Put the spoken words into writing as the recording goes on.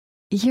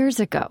Years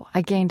ago,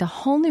 I gained a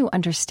whole new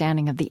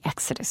understanding of the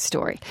Exodus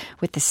story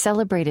with the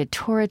celebrated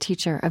Torah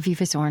teacher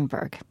Avivah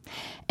Zornberg.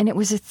 And it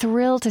was a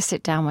thrill to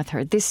sit down with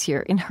her this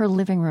year in her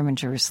living room in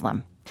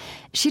Jerusalem.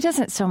 She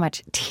doesn't so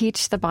much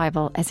teach the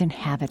Bible as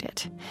inhabit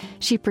it.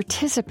 She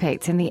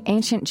participates in the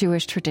ancient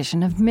Jewish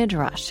tradition of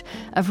midrash,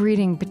 of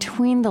reading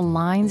between the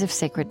lines of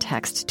sacred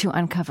text to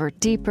uncover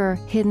deeper,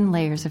 hidden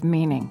layers of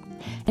meaning.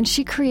 And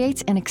she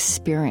creates an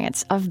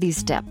experience of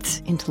these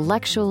depths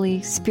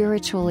intellectually,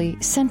 spiritually,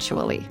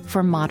 sensually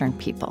for modern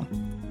people.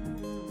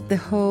 The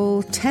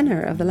whole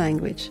tenor of the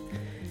language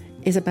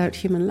is about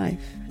human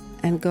life,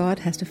 and God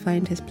has to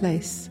find his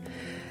place.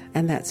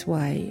 And that's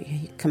why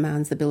he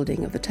commands the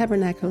building of the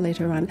tabernacle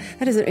later on.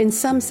 That is, in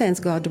some sense,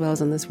 God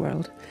dwells in this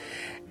world.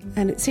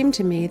 And it seemed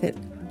to me that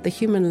the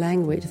human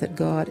language that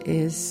God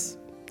is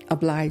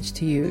obliged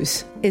to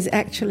use is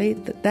actually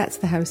that's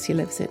the house he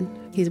lives in.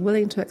 He's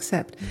willing to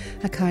accept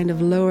a kind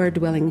of lower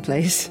dwelling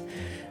place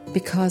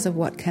because of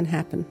what can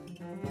happen.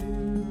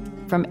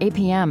 From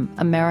APM,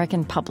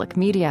 American Public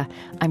Media,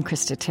 I'm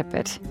Krista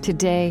Tippett.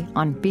 Today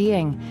on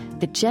Being,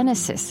 the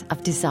Genesis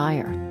of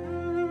Desire.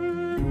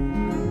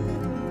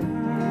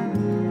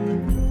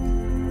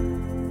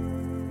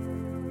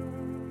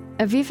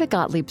 Avivah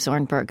Gottlieb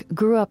Zornberg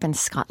grew up in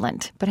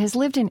Scotland, but has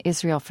lived in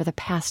Israel for the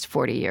past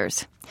 40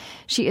 years.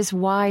 She is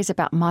wise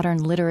about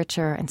modern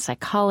literature and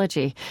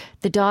psychology.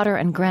 The daughter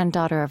and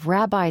granddaughter of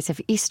rabbis of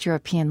East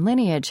European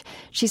lineage,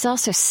 she's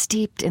also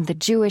steeped in the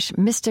Jewish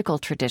mystical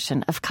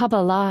tradition of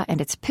Kabbalah and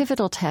its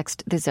pivotal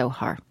text, the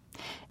Zohar.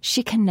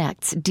 She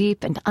connects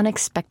deep and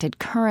unexpected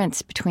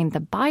currents between the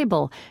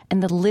Bible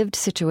and the lived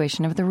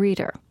situation of the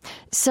reader.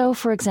 So,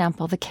 for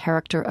example, the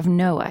character of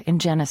Noah in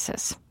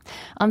Genesis.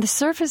 On the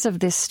surface of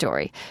this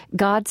story,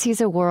 God sees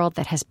a world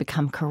that has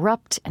become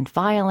corrupt and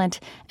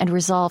violent and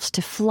resolves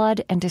to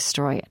flood and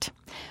destroy it.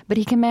 But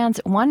he commands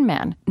one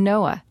man,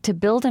 Noah, to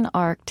build an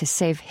ark to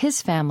save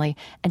his family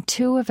and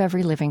 2 of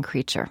every living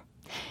creature.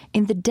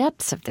 In the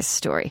depths of this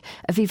story,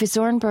 Avivah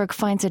Zornberg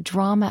finds a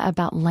drama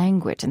about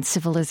language and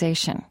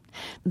civilization.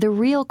 The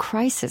real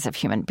crisis of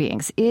human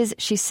beings is,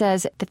 she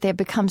says, that they have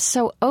become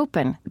so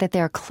open that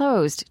they are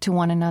closed to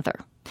one another.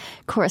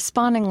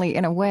 Correspondingly,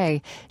 in a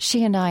way,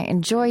 she and I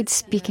enjoyed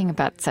speaking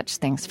about such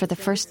things for the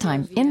first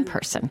time in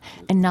person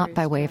and not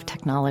by way of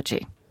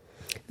technology.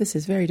 This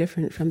is very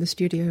different from the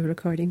studio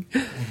recording.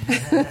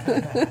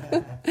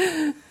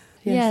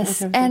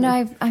 Yes, and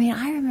I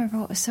remember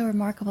what was so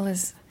remarkable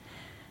is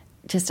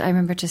I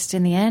remember just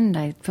in the end,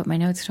 I put my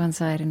notes to one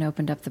side and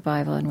opened up the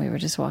Bible, and we were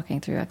just walking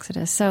through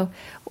Exodus. So,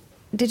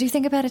 did you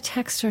think about a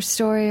text or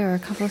story or a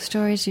couple of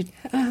stories you'd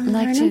like to?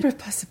 There are a number of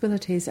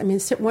possibilities. I mean,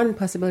 one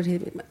possibility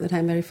that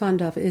I'm very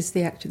fond of is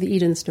the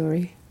Eden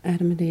story,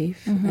 Adam and Eve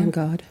and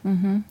God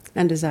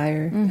and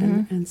desire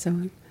and so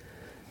on.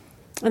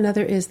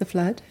 Another is the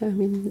flood. I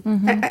mean,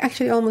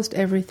 actually almost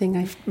everything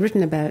I've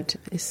written about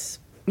is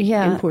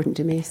important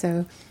to me.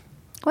 So,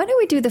 why don't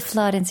we do the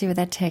flood and see where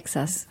that takes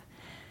us?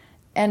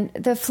 And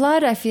the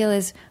flood, I feel,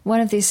 is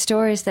one of these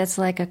stories that's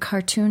like a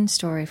cartoon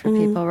story for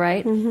people,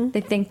 right?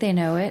 They think they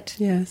know it.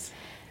 Yes.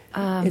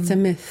 It's a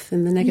myth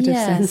in the negative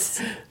sense.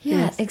 Yeah,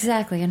 yes.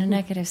 Exactly. In a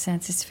negative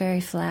sense, it's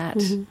very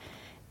flat.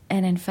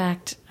 And in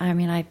fact, I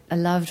mean, I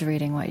loved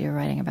reading what you're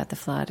writing about the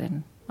flood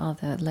and all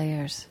the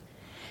layers.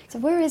 So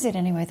where is it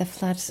anyway, the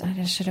flood? I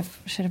just should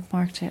have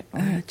marked it.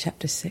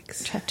 Chapter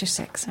 6. Chapter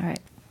 6, all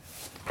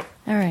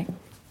right.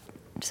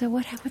 So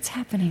what's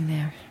happening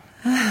there?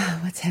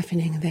 What's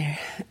happening there?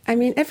 I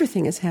mean,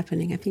 everything is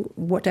happening. I think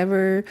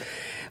whatever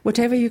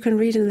you can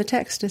read in the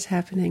text is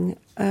happening.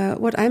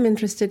 What I'm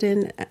interested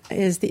in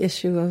is the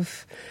issue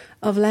of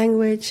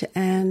language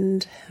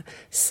and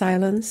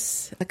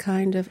silence, a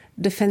kind of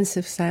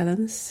defensive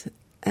silence.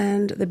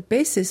 And the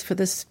basis for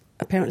this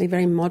apparently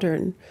very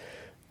modern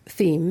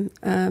theme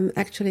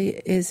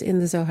actually is in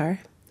the Zohar,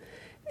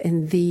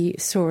 in the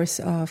source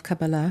of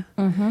Kabbalah.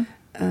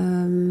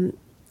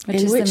 Which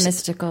is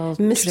the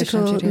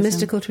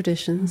mystical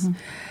traditions,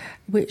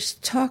 which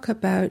talk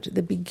about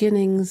the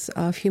beginnings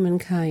of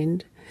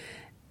humankind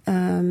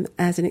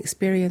as an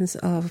experience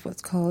of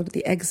what's called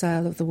the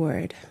exile of the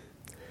word.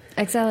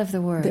 Exile of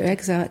the word. The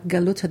exile,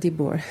 galut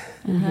hadibur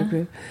in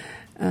Hebrew.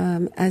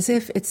 As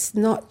if it's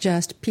not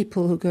just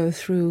people who go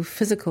through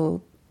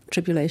physical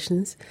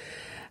tribulations,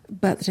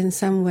 but that in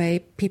some way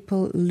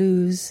people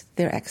lose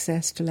their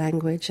access to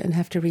language and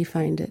have to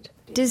re-find it.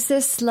 Does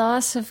this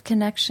loss of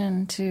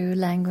connection to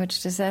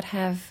language, does that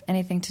have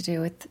anything to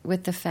do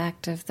with the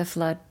fact of the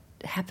flood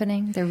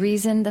happening, the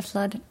reason the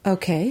flood?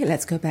 Okay,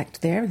 let's go back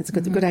to there. It's a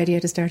good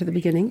idea to start at the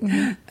beginning.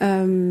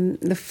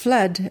 The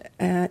flood,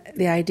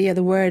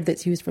 the word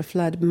that's used for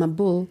flood,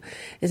 mabul,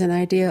 is an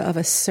idea of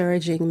a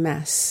surging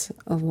mass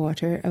of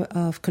water,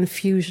 of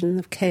confusion,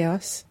 of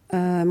chaos.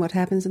 What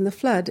happens in the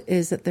flood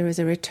is that there is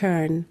a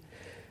return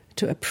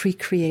to a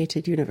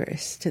pre-created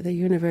universe, to the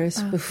universe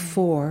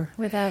before.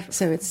 Without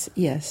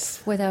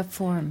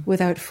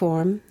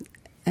form.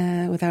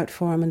 without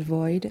form and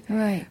void,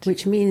 right?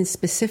 Which means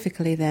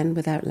specifically then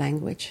without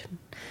language.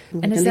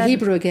 And the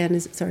Hebrew again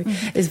is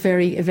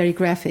very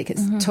graphic.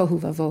 It's tohu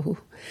vavohu,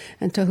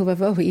 and tohu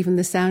vavohu, even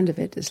the sound of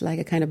it is like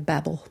a kind of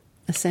babble,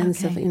 a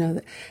sense of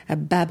a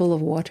babble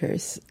of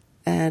waters,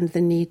 and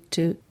the need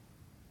to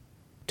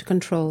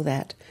control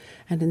that,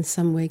 and in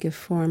some way give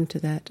form to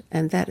that,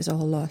 and that is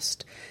all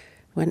lost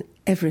when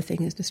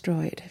everything is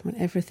destroyed, when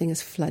everything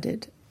is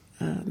flooded.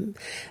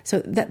 So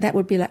that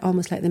would be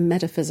almost like the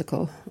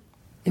metaphysical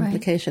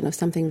implication of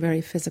something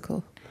very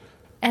physical.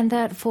 And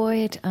that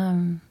void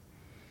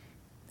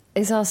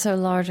is also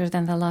larger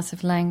than the loss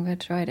of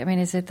language, right? I mean,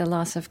 is it the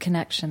loss of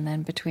connection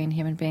then between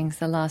human beings,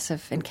 the loss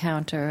of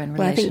encounter and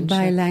relationship? Well,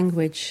 I think by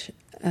language,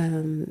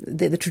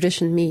 the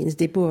tradition means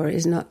dibur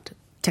is not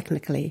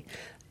technically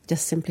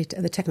just simply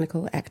the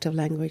technical act of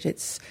language.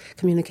 It's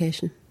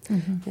communication,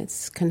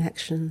 it's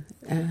connection,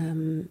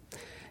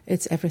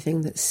 it's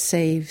everything that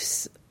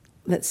saves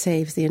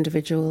the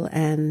individual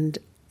and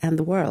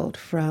the world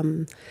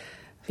from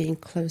being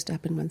closed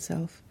up in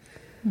oneself.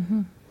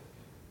 Mm-hmm.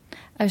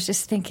 I was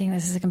just thinking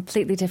this is a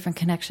completely different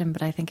connection,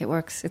 but I think it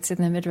works. It's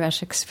in the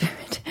Midrashic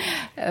spirit.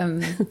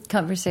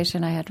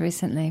 Conversation I had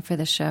recently for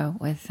the show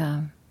with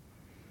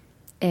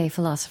a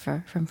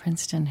philosopher from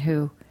Princeton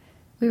who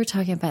we were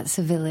talking about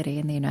civility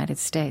in the United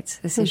States,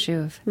 this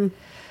issue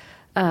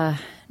of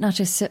not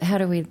just how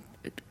do we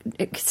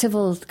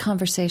civil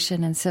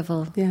conversation and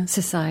civil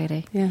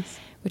society,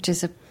 which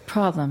is a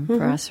problem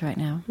for us right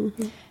now.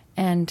 Mm-hmm.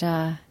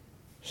 And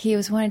he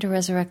was wanting to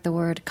resurrect the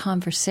word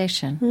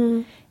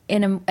conversation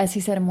in, as he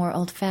said, a more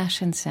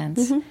old-fashioned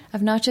sense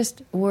of not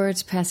just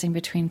words passing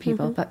between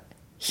people, but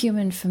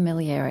human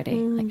familiarity,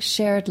 like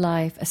shared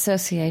life,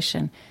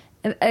 association.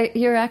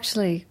 You're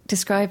actually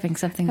describing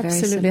something very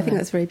similar. Absolutely, I think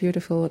that's very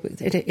beautiful.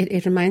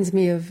 It reminds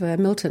me of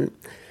Milton.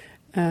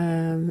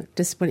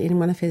 Just in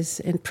one of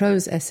his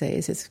prose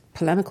essays, his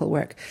polemical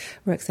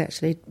works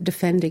actually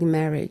defending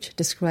marriage,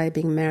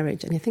 describing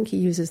marriage, and I think he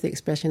uses the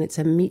expression "it's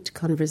a meet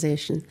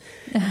conversation,"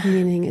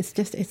 meaning it's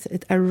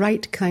a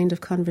right kind of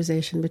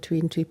conversation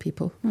between two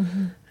people,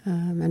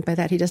 and by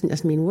that he doesn't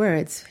just mean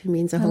words; he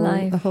means a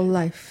whole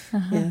life.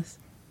 Yes.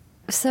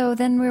 So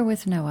then we're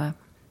with Noah.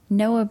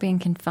 Noah being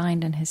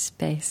confined in his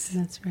space.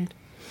 That's right.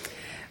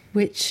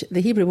 Which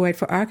the Hebrew word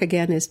for ark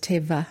again is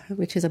teva,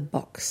 which is a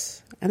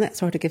box. And that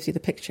sort of gives you the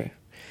picture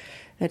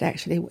that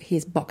actually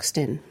he's boxed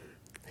in.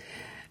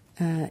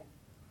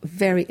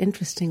 Very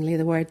interestingly,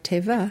 the word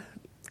teva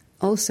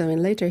also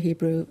in later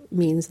Hebrew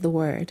means the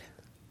word.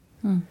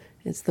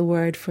 It's the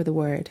word for the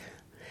word,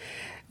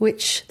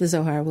 which the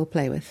Zohar will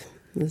play with.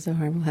 The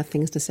Zohar will have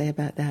things to say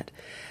about that.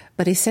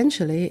 But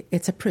essentially,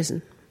 it's a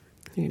prison.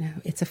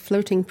 It's a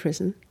floating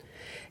prison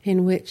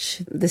in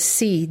which the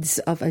seeds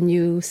of a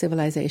new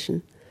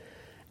civilization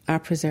are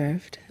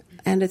preserved.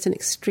 And it's an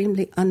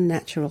extremely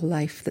unnatural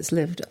life that's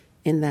lived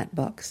in that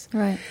box.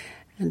 Right.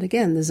 And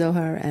again, the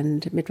Zohar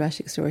and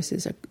Midrashic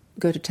sources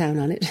go to town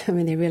on it. I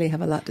mean, they really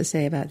have a lot to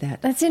say about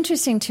that. That's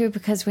interesting, too,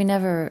 because we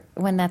never,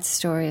 when that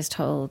story is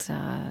told,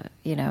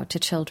 to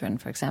children,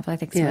 for example, I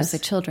think it's mostly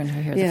children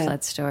who hear the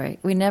flood story,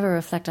 we never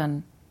reflect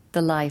on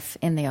the life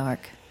in the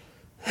ark.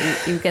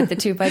 You get the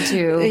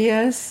 2x2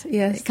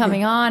 yes,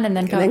 coming on and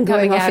then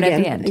going out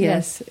again. At the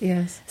end.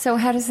 Yes. So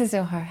how does the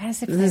Zohar,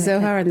 the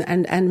Zohar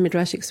and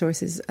Midrashic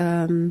sources,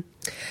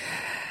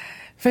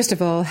 first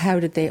of all, how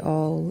did they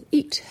all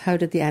eat? How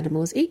did the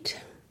animals eat?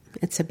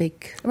 It's a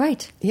big...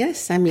 Right.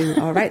 Yes, I mean,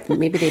 all right,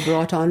 maybe they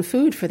brought on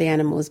food for the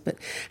animals, but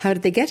how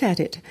did they get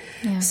at it?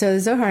 Yeah. So the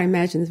Zohar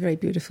imagines very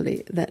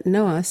beautifully that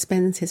Noah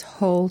spends his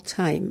whole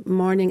time,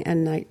 morning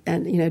and night,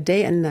 and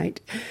day and night,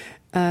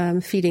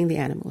 feeding the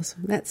animals.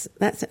 That's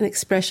an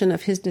expression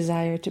of his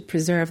desire to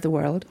preserve the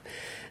world.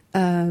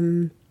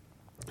 And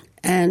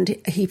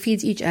he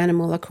feeds each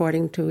animal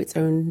according to its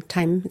own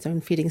time, its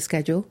own feeding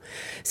schedule.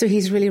 So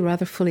he's really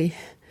rather fully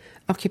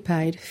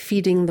occupied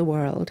feeding the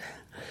world.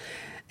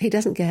 He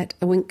doesn't get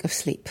a wink of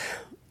sleep.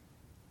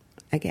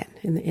 Again,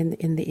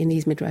 in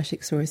these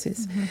Midrashic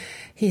sources.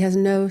 He has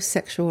no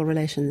sexual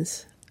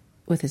relations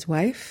with his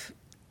wife,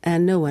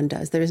 and no one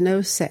does. There is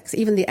no sex.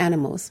 Even the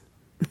animals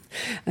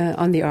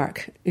on the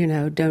ark,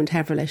 don't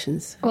have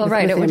relations. Well, with,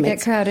 right, with it would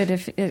mates. get crowded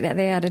if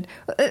they added.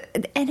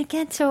 And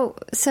again, so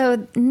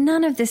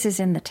none of this is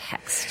in the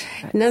text.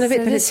 Right? None of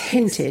it, but it's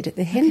hinted.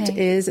 The hint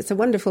is, it's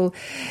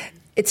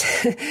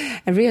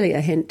really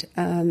a hint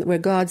where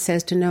God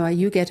says to Noah,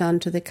 "You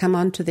come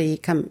onto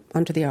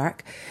the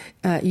ark,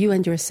 you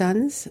and your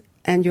sons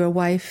and your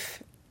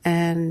wife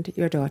and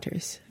your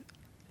daughters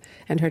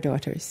and her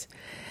daughters."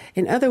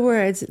 In other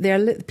words,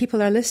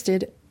 people are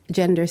listed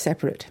gender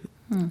separate.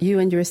 You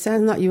and your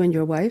son, not you and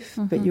your wife,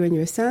 but you and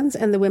your sons,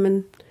 and the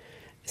women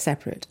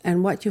separate.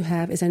 And what you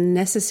have is a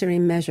necessary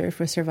measure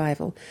for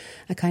survival,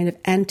 a kind of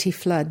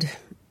anti-flood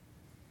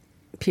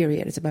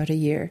period. It's about a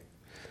year,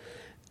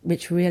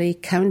 which really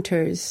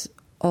counters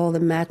all the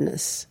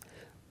madness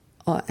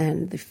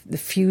and the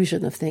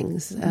fusion of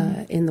things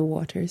in the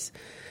waters.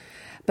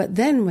 But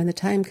then when the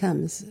time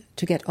comes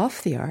to get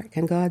off the ark,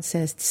 and God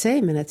says,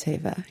 "Tsei min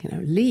hateva,"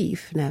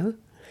 leave now,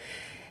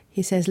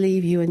 He says,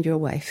 leave you and your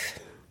wife.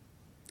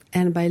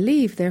 And by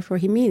leave, therefore,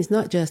 he means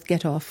not just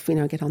get off,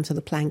 get onto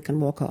the plank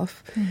and walk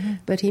off,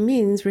 but he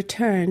means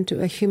return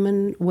to a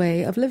human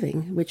way of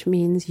living, which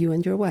means you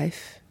and your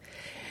wife.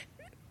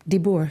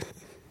 Dibur,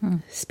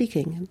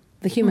 speaking,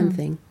 the human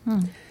thing.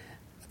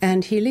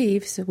 And he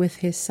leaves with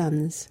his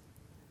sons.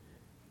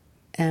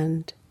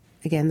 And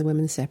again, the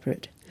women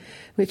separate,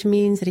 which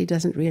means that he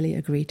doesn't really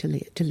agree to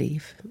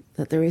leave,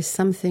 that there is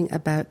something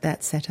about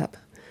that setup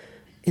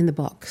in the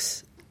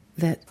box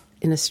that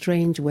in a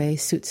strange way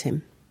suits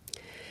him.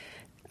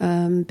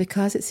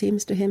 Because it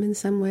seems to him in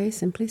some way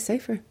simply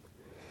safer.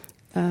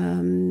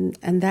 And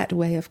that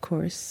way, of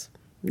course,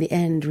 the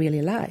end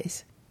really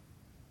lies.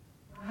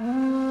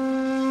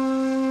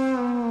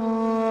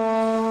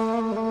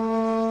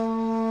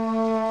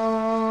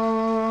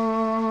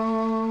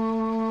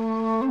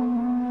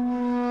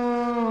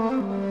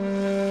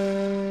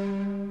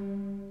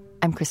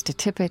 I'm Krista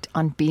Tippett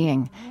on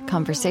Being,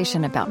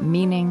 conversation about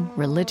meaning,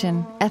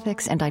 religion,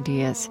 ethics, and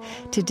ideas.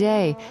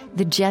 Today,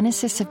 the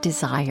genesis of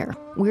desire.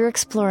 We're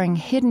exploring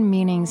hidden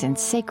meanings in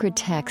sacred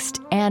text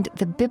and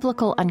the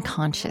biblical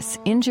unconscious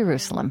in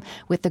Jerusalem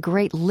with the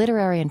great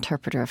literary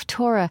interpreter of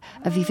Torah,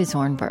 Avivah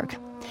Zornberg.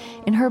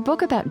 In her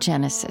book about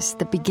Genesis,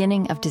 The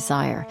Beginning of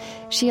Desire,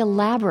 she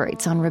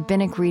elaborates on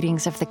rabbinic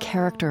readings of the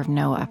character of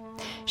Noah.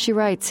 She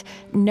writes,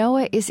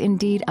 Noah is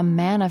indeed a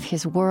man of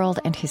his world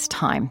and his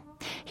time.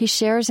 He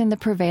shares in the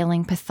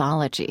prevailing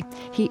pathology.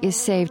 He is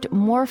saved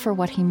more for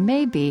what he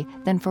may be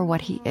than for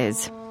what he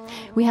is.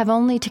 We have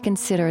only to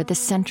consider the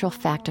central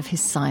fact of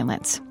his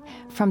silence.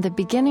 From the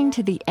beginning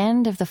to the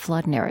end of the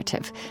flood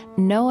narrative,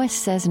 Noah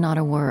says not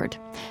a word.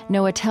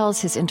 Noah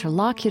tells his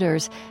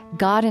interlocutors,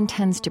 God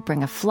intends to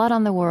bring a flood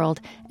on the world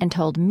and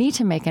told me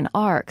to make an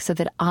ark so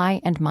that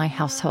I and my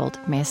household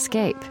may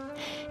escape.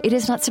 It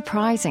is not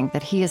surprising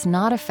that he is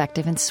not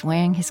effective in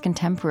swaying his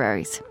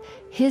contemporaries.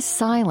 His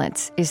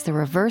silence is the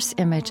reverse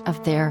image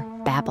of their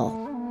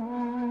babble.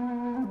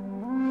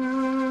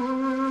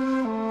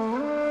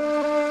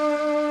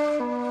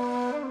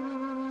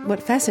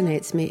 What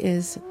fascinates me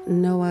is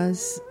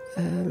Noah's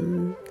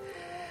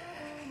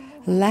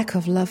lack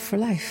of love for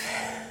life.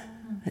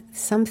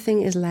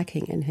 Something is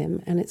lacking in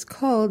him, and it's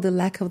called the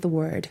lack of the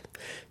word.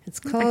 It's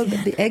called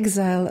the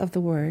exile of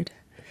the word.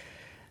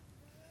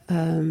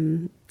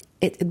 One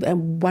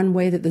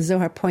way that the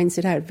Zohar points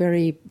it out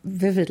very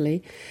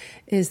vividly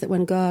is that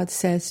when God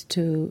says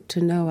to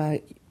Noah,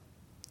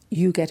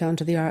 you get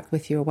onto the ark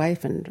with your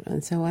wife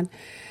and so on,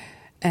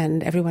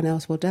 and everyone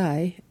else will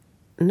die,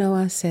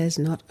 Noah says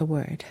not a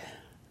word.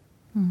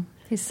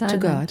 He's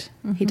silent. To God.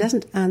 He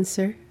doesn't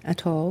answer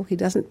at all. He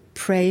doesn't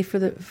pray for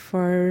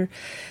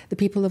the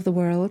people of the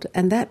world,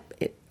 and that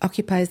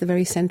occupies the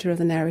very center of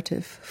the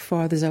narrative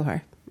for the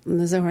Zohar. And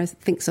the Zohar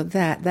thinks of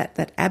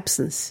that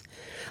absence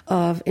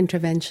of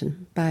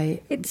intervention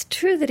by... It's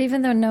true that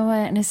even though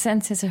Noah, in a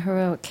sense, is a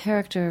heroic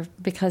character,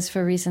 because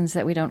for reasons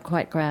that we don't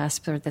quite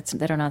grasp or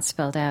that are not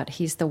spelled out,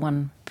 he's the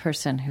one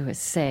person who is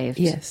saved.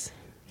 Yes.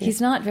 He's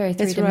not very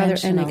three-dimensional.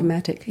 It's rather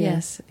enigmatic,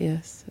 yes.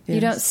 You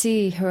don't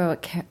see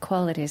heroic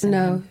qualities in him.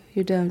 No,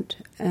 you don't.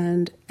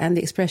 And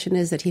the expression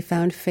is that he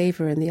found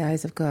favor in the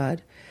eyes of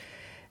God.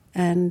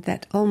 And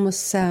that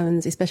almost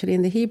sounds, especially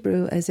in the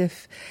Hebrew, as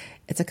if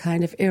it's a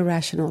kind of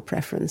irrational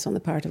preference on the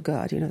part of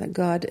God, that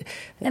God...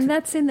 And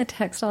that's in the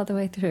text all the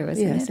way through,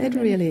 isn't it? Yes, it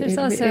really is. There's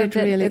also a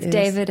bit with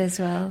David as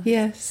well.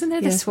 Yes. Isn't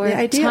there this word? The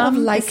idea Tom,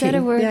 of liking. Is that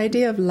a word? The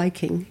idea of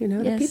liking,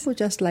 Yes. that people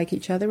just like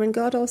each other, and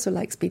God also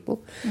likes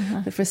people.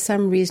 That for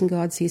some reason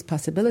God sees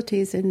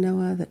possibilities in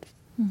Noah,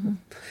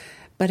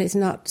 but it's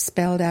not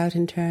spelled out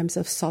in terms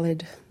of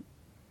solid,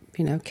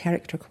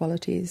 character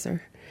qualities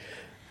or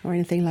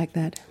anything like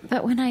that.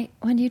 But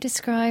when you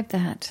describe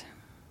that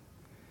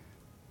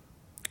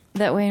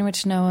way in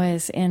which Noah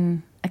is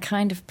in a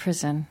kind of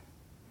prison,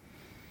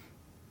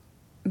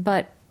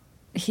 but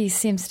he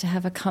seems to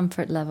have a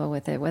comfort level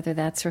with it, whether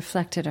that's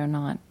reflected or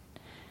not,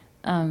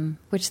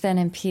 which then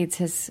impedes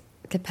his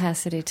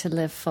capacity to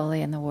live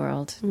fully in the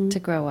world, to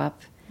grow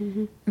up.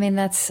 I mean,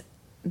 that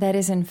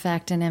is in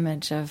fact an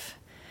image of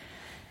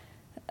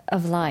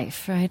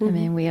life, right? I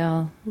mean, we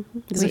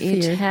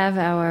each have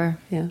our...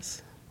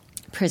 Yes.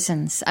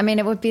 prisons. I mean,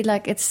 it would be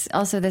like, it's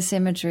also this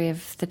imagery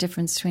of the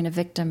difference between a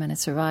victim and a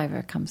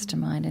survivor comes to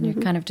mind. And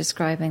you're kind of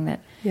describing that.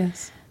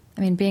 Yes.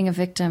 I mean, being a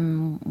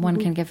victim, one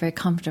can get very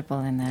comfortable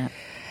in that.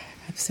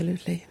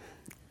 Absolutely.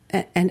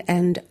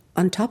 And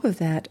on top of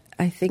that,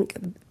 I think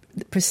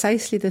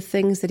precisely the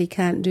things that he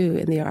can't do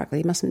in the ark, that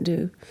he mustn't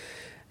do,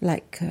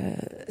 like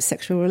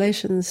sexual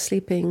relations,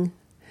 sleeping,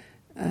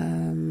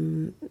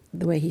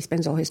 the way he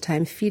spends all his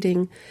time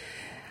feeding,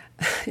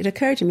 it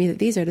occurred to me that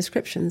these are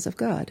descriptions of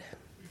God.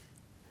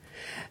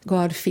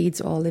 God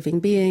feeds all living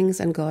beings,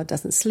 and God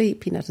doesn't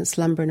sleep. He doesn't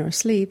slumber nor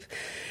sleep.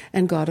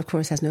 And God, of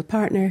course, has no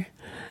partner.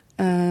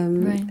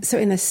 Right. So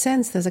in a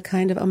sense, there's a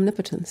kind of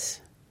omnipotence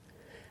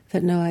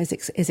that Noah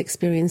is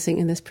experiencing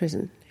in this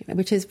prison,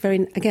 which is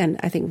very, again,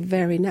 I think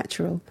very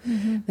natural,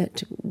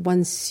 that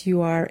once you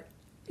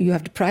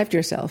have deprived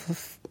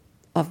yourself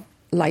of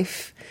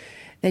life,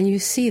 then you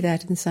see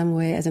that in some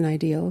way as an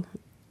ideal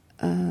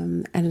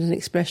and an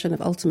expression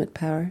of ultimate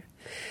power,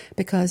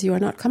 because you are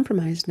not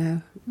compromised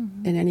now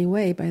in any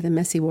way by the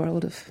messy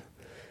world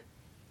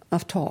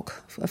of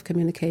talk, of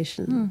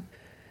communication.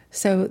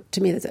 So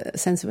to me, there's a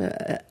sense of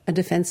a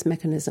defense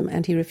mechanism,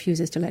 and he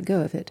refuses to let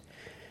go of it.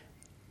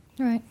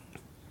 Right.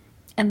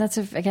 And that's,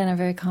 again, a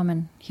very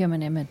common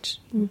human image.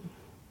 I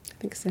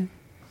think so.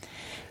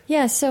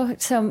 Yeah, so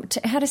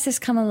how does this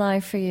come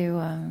alive for you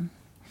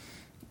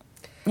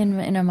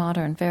in a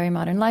modern, very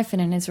modern life, in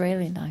an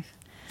Israeli life?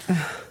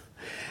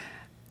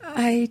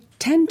 I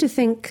tend to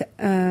think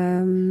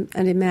and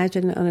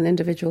imagine on an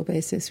individual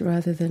basis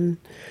rather than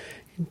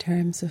in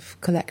terms of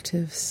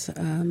collectives,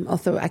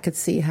 although I could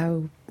see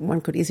how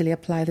one could easily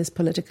apply this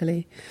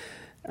politically.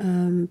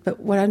 But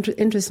what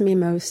interests me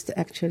most,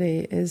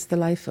 actually, is the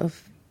life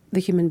of the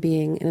human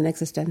being in an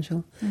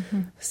existential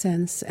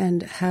sense,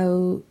 and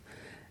how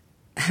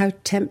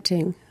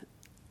tempting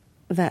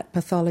that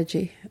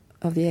pathology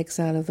of the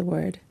exile of the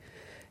word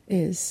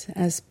is,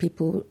 as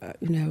people,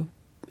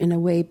 in a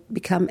way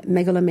become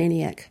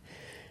megalomaniac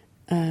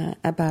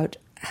about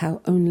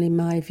how only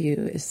my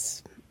view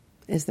is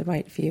the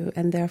right view,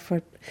 and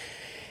therefore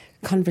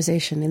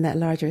conversation in that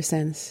larger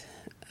sense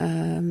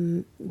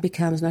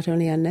becomes not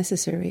only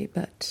unnecessary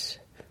but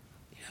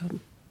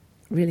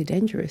really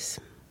dangerous.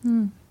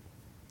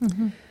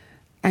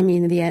 I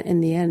mean, in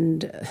the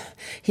end,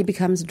 he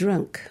becomes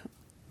drunk.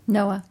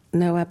 Noah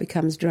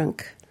becomes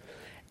drunk,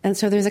 and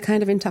so there's a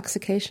kind of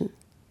intoxication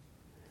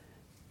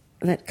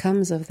that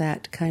comes of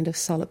that kind of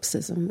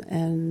solipsism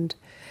and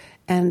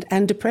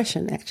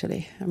depression.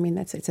 Actually, I mean,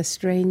 it's a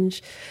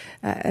strange.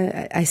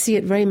 I see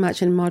it very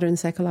much in modern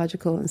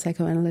psychological and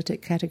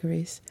psychoanalytic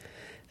categories.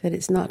 That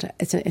it's not.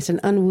 It's an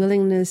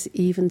unwillingness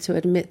even to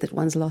admit that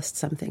one's lost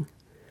something,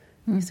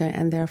 so,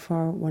 and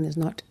therefore one is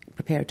not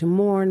prepared to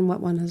mourn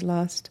what one has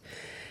lost.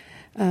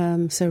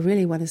 So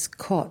really, one is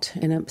caught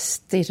in a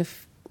state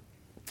of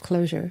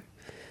closure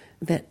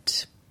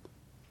that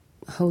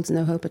holds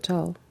no hope at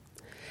all.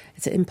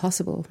 It's an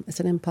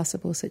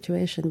impossible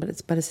situation, but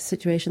it's a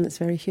situation that's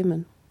very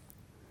human.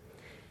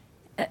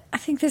 I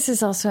think this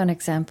is also an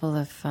example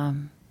of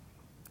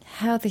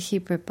how the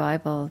Hebrew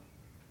Bible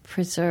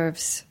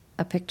preserves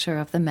a picture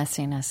of the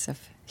messiness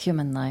of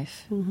human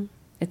life.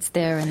 It's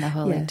there in the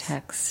holy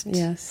text.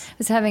 Yes. I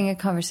was having a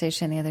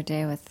conversation the other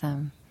day with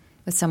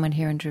someone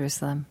here in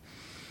Jerusalem,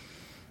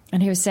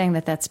 and he was saying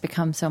that that's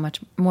become so much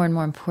more and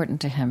more important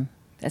to him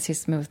as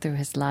he's moved through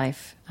his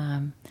life.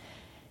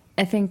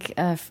 I think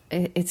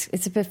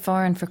it's a bit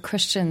foreign for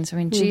Christians. I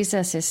mean,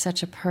 Jesus is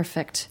such a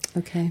perfect,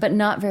 but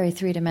not very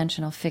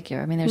three-dimensional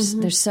figure. I mean,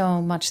 there's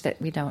so much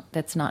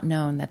that's not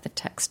known, that the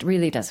text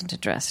truly doesn't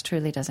address,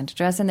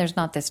 and there's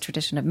not this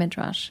tradition of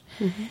midrash.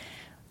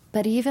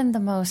 But even the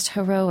most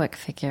heroic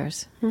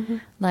figures,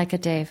 like a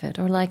David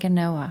or like a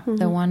Noah,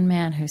 the one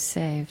man who's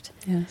saved,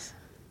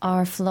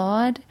 are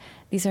flawed.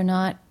 These are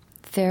not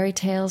fairy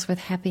tales with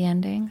happy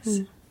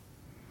endings.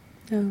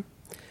 No.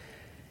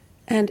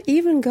 And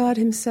even God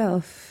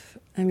himself,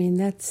 I mean,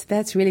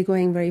 that's really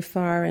going very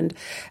far, and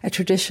a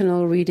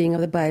traditional reading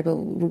of the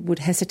Bible would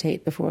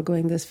hesitate before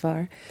going this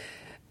far.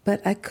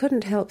 But I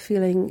couldn't help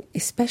feeling,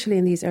 especially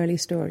in these early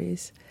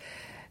stories,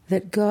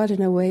 that God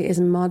in a way is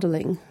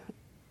modeling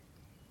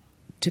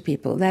to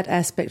people that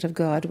aspect of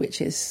God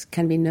which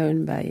can be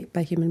known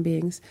by human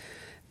beings,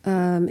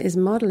 is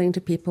modeling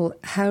to people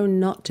how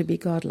not to be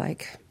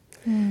godlike.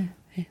 In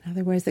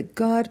other words, that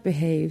God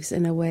behaves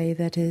in a way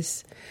that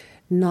is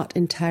not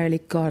entirely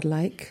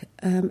godlike,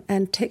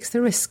 and takes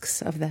the risks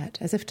of that,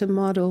 as if to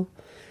model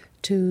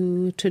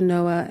to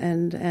Noah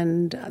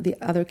and the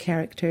other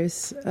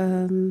characters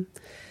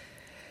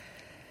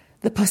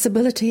the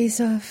possibilities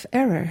of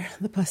error,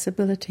 the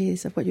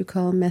possibilities of what you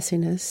call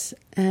messiness,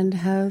 and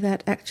how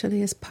that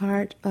actually is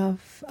part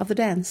of the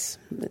dance.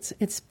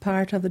 It's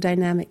part of the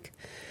dynamic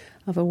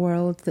of a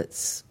world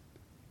that's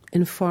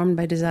informed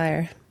by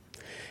desire,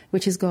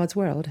 which is God's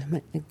world.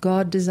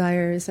 God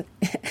desires,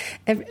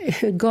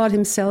 God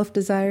himself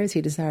desires.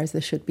 He desires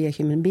there should be a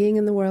human being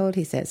in the world.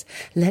 He says,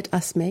 let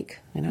us make,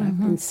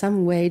 in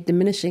some way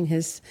diminishing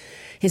his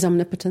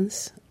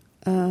omnipotence.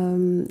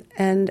 And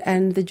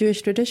the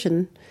Jewish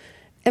tradition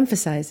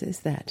emphasizes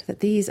that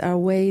these are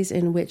ways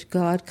in which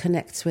God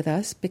connects with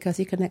us, because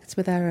he connects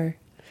with our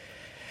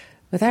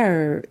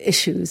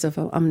issues of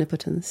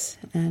omnipotence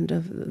and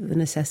of the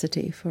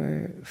necessity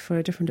for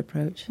a different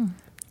approach.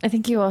 I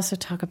think you also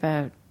talk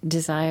about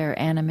desire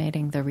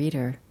animating the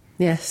reader.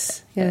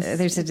 Yes.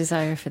 There's a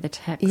desire for the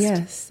text.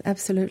 Yes,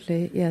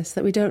 absolutely. Yes,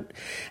 that we don't.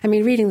 I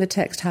mean, reading the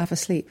text half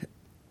asleep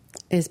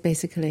is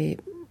basically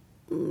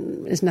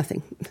is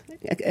nothing.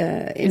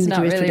 It's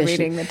not really tradition.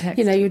 Reading the text.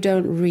 You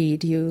don't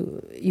read.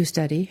 You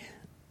study.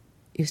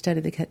 You study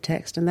the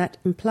text, and that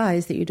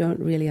implies that you don't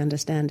really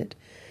understand it.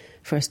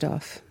 First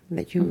off,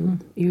 that you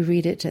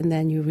read it, and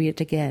then you read it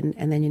again,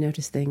 and then you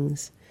notice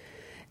things.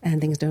 And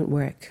things don't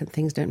work, and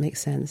things don't make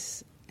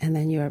sense, and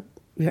then you're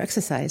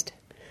exercised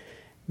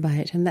by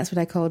it, and that's what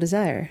I call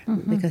desire,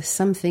 because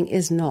something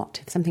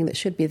that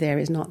should be there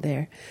is not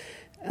there,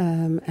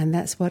 And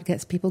that's what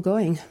gets people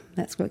going.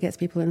 That's what gets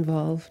people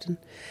involved.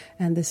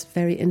 And this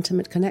very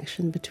intimate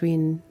connection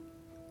between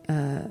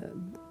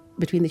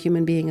the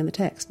human being and the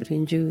text,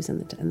 between Jews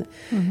and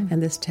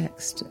this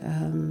text,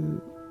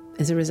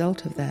 is a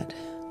result of that.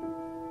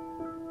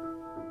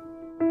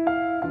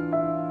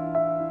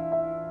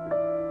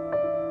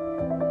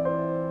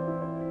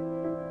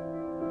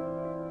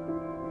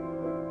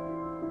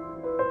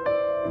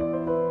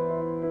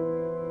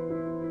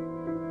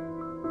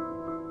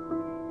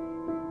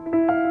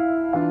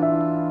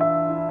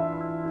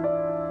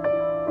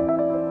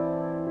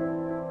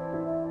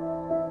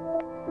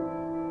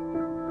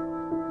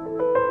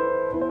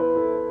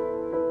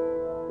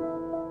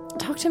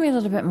 Talk to me a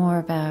little bit more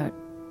about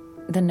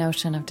the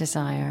notion of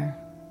desire.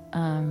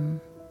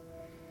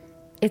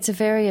 It's a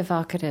very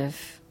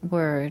evocative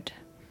word,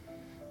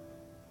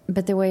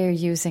 but the way you're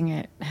using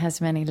it has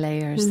many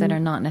layers that are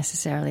not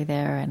necessarily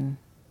there in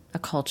a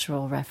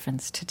cultural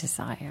reference to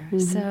desire.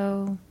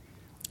 So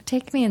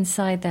take me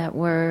inside that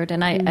word,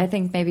 and I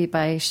think maybe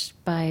by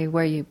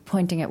where you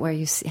pointing at where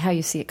you see, how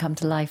you see it come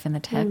to life in the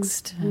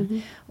text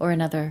or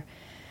in other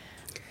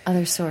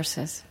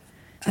sources.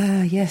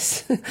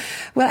 Yes.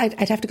 Well,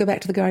 I'd have to go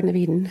back to the Garden of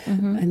Eden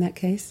in that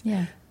case.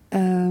 Yeah.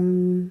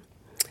 And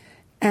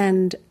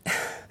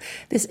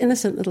this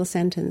innocent little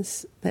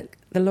sentence that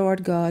the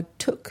Lord God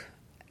took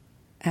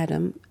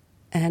Adam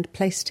and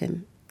placed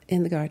him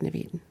in the Garden of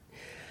Eden,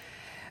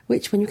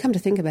 which, when you come to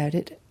think about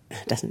it,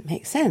 doesn't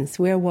make sense.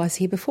 Where was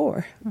he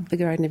before the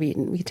Garden of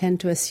Eden? We tend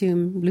to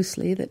assume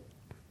loosely that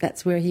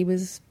that's where he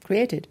was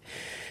created.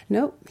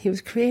 No, he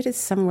was created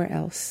somewhere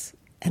else.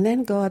 And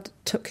then God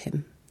took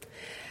him.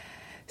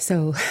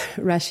 So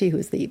Rashi,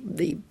 who's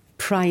the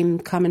prime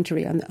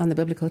commentary on the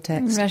biblical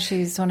text. Rashi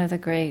is one of the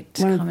great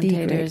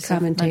commentators.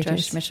 Of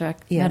Midrash,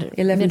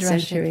 11th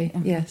century,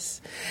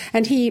 yes.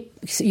 And he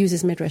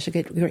uses Midrash a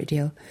great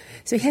deal.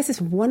 So he has this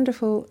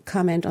wonderful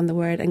comment on the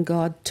word, and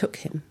God took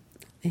him.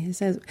 And he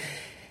says,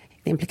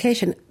 the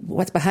implication,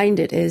 what's behind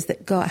it is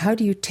that God, how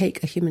do you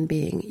take a human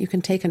being? You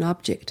can take an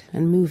object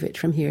and move it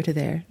from here to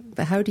there,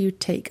 but how do you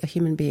take a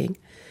human being?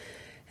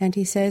 And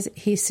he says,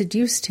 he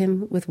seduced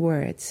him with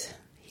words.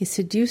 He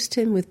seduced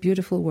him with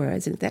beautiful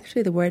words, and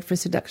actually the word for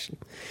seduction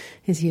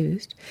is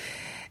used.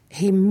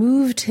 He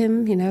moved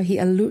him,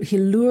 he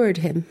lured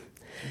him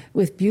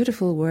with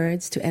beautiful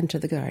words to enter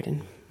the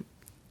garden.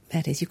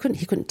 That is, he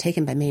couldn't take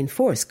him by main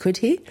force, could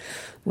he?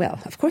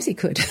 Well, of course he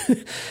could.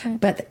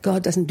 But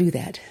God doesn't do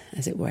that,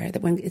 as it were.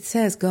 That when it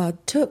says God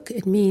took,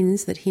 it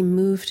means that he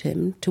moved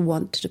him to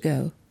want to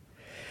go.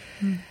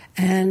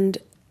 And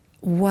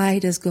why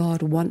does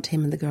God want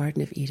him in the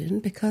Garden of Eden?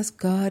 Because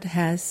God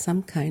has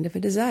some kind of a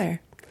desire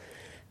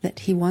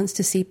that he wants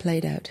to see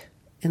played out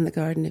in the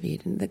Garden of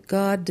Eden, that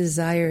God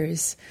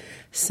desires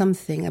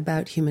something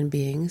about human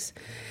beings.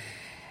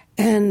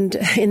 And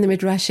in the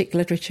Midrashic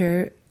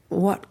literature,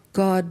 what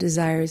God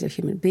desires of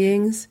human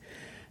beings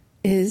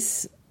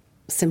is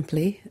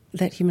simply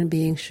that human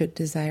beings should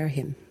desire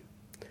him.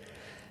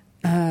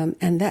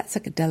 And that's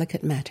like a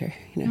delicate matter.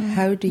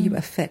 How do you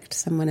affect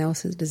someone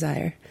else's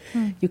desire?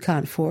 You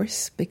can't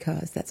force,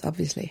 because that's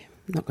obviously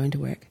not going to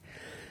work.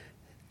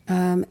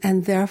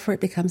 And therefore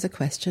it becomes a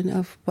question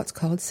of what's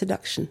called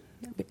seduction,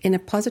 in a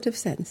positive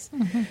sense.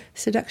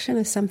 Seduction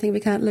is something we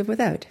can't live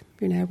without.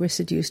 We're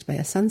seduced by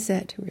a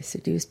sunset, we're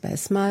seduced by a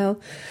smile.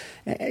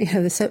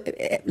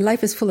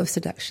 Life is full of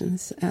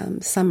seductions.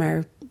 Some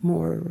are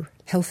more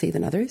healthy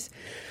than others.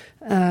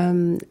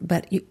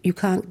 But you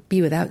can't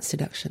be without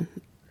seduction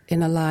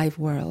in a live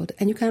world,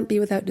 and you can't be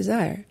without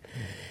desire.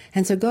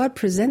 And so God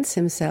presents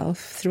himself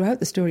throughout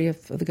the story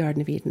of the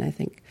Garden of Eden, I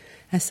think,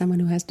 as someone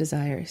who has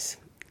desires.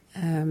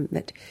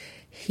 That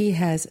he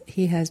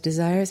has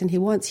desires, and he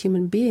wants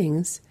human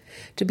beings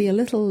to be a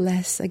little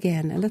less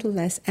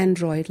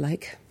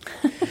android-like,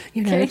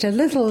 a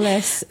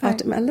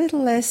little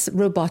less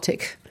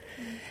robotic,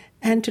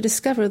 and to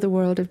discover the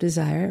world of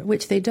desire,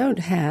 which they don't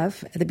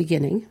have at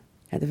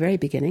the very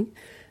beginning.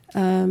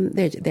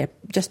 They're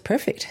just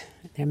perfect.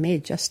 They're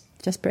made just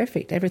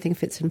perfect. Everything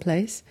fits in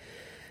place.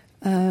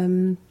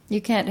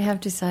 You can't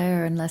have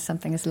desire unless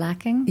something is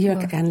lacking?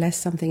 Unless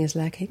something is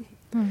lacking.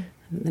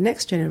 The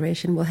next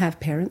generation will have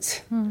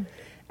parents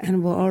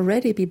and will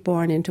already be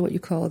born into what you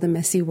call the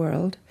messy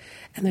world.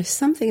 And there's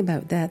something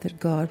about that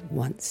God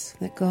wants,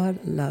 that God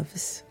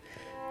loves,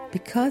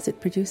 because it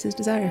produces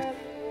desire.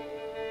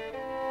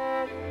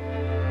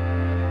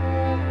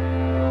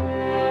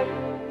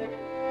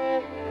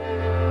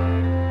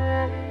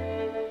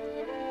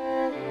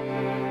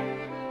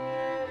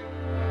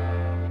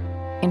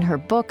 In her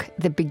book,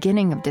 The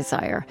Beginning of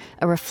Desire,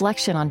 a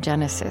reflection on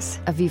Genesis,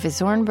 Avivah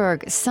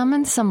Zornberg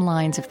summons some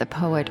lines of the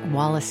poet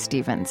Wallace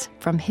Stevens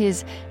from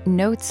his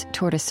Notes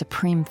Toward a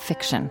Supreme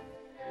Fiction.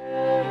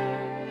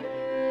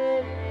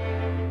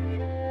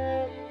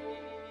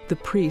 The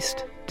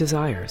priest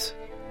desires.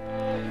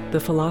 The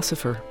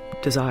philosopher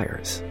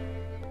desires.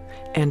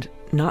 And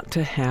not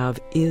to have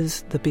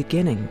is the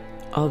beginning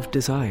of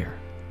desire.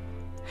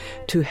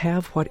 To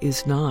have what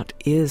is not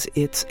is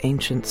its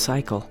ancient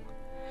cycle.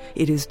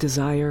 It is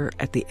desire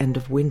at the end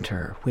of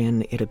winter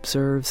when it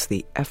observes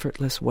the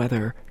effortless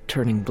weather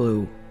turning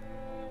blue.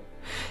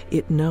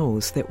 It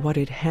knows that what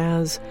it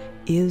has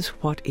is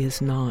what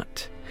is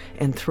not,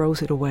 and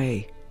throws it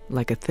away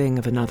like a thing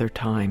of another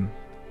time,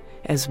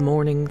 as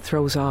morning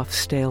throws off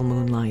stale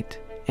moonlight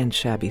and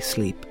shabby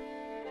sleep.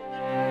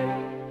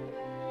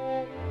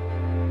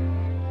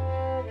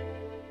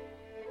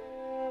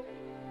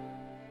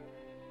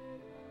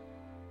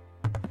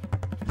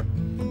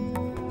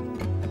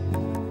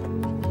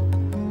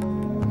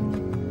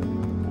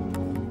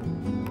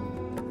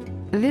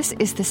 This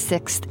is the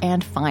sixth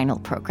and final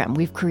program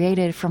we've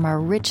created from our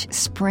rich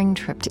spring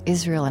trip to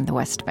Israel and the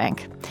West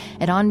Bank.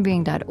 At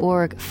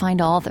onbeing.org,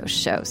 find all those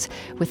shows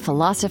with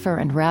philosopher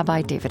and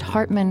rabbi David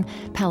Hartman,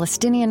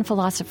 Palestinian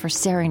philosopher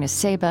Sari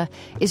Nusseibeh,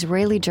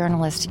 Israeli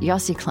journalist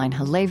Yossi Klein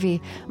Halevi,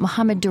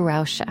 Mohammed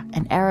Darawshe,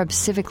 an Arab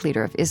civic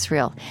leader of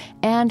Israel,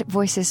 and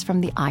voices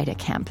from the Ida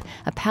camp,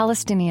 a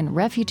Palestinian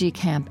refugee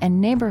camp and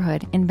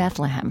neighborhood in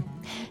Bethlehem.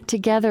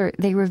 Together,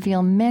 they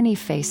reveal many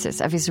faces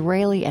of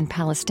Israeli and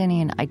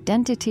Palestinian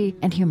identity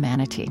and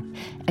humanity.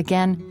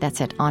 Again, that's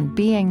at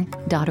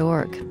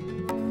onbeing.org.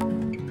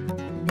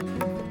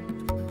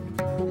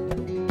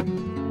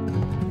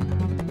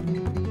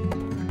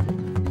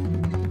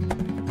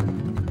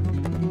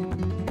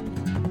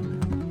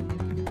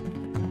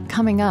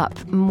 Coming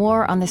up,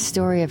 more on the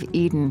story of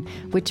Eden,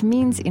 which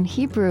means in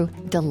Hebrew,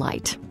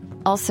 delight.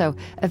 Also,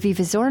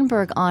 Avivah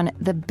Zornberg on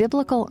the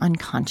biblical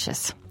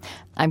unconscious.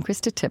 I'm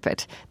Krista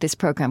Tippett. This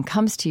program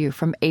comes to you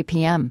from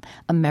APM,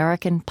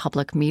 American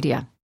Public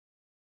Media.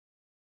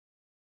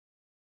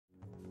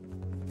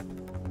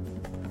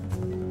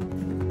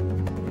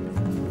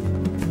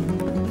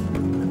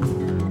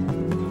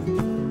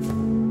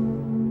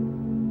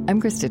 I'm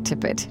Krista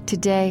Tippett.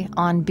 Today,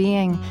 on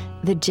Being,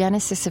 the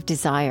Genesis of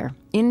Desire,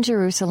 in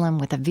Jerusalem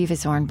with Avivah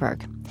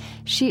Zornberg.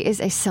 She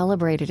is a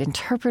celebrated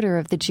interpreter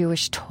of the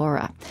Jewish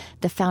Torah,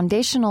 the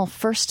foundational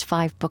first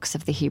 5 books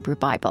of the Hebrew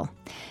Bible.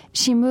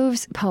 She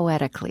moves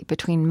poetically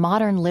between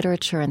modern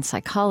literature and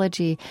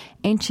psychology,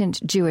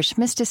 ancient Jewish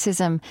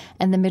mysticism,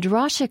 and the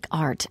midrashic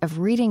art of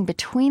reading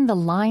between the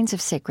lines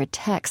of sacred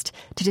text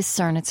to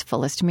discern its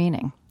fullest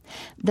meaning.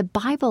 The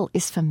Bible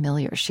is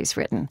familiar, she's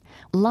written.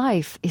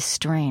 Life is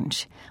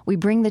strange. We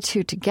bring the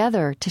two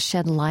together to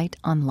shed light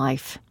on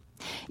life.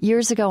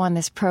 Years ago on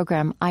this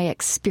program, I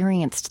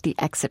experienced the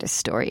Exodus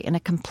story in a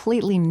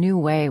completely new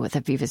way with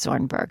Avivah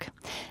Zornberg.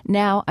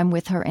 Now I'm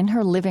with her in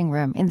her living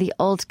room in the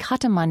old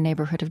Kataman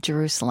neighborhood of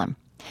Jerusalem.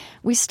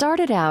 We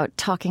started out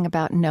talking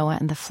about Noah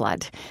and the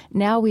flood.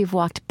 Now we've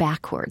walked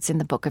backwards in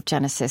the book of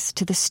Genesis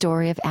to the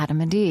story of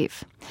Adam and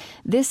Eve.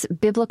 This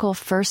biblical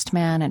first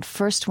man and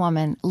first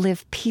woman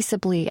live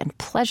peaceably and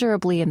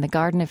pleasurably in the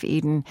Garden of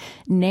Eden,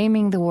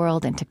 naming the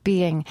world into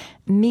being,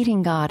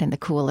 meeting God in the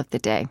cool of the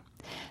day.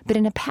 But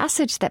in a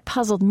passage that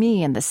puzzled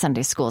me in the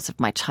Sunday schools of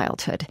my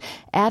childhood,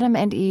 Adam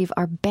and Eve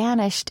are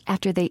banished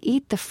after they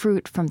eat the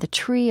fruit from the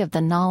tree of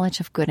the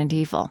knowledge of good and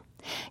evil.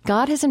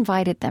 God has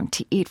invited them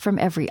to eat from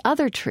every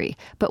other tree,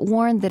 but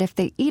warned that if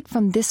they eat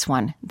from this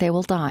one, they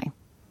will die.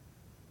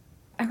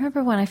 I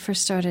remember when I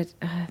first started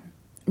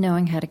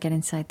knowing how to get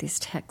inside these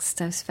texts,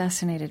 I was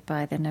fascinated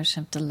by the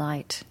notion of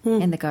delight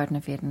in the Garden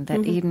of Eden,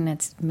 that Eden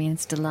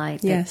means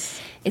delight.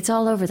 Yes. It's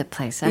all over the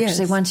place,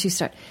 actually, once you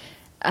start.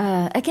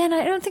 Again,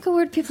 I don't think a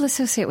word people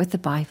associate with the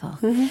Bible.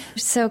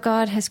 So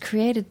God has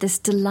created this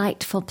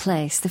delightful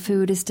place. The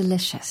food is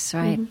delicious,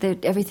 right?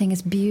 Everything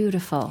is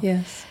beautiful.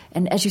 Yes.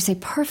 And as you say,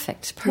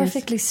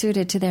 perfectly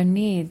suited to their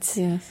needs.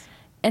 Yes.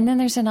 And then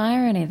there's an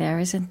irony there,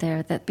 isn't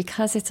there? That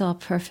because it's all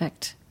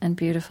perfect and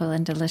beautiful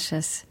and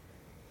delicious,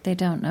 they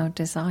don't know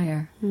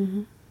desire.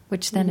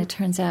 Which then it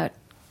turns out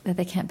that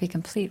they can't be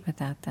complete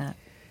without that.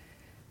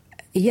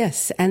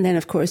 Yes, and then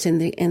of course in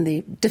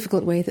the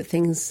difficult way that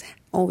things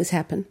always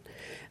happen,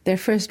 their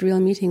first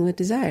real meeting with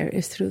desire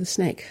is through the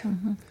snake,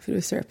 through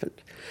the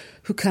serpent,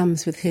 who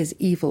comes with his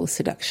evil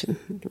seduction,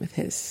 with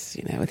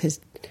his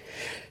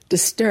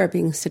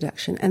disturbing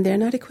seduction, and they're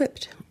not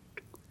equipped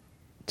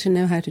to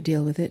know how to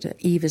deal with it.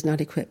 Eve is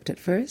not equipped at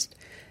first,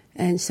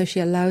 and so she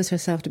allows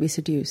herself to be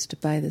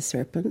seduced by the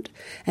serpent,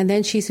 and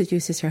then she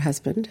seduces her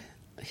husband.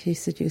 She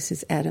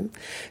seduces Adam.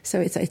 So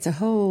it's a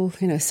whole,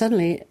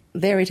 suddenly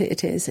there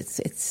it is.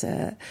 It's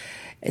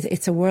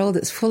a world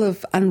that's full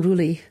of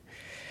unruly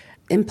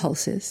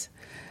impulses.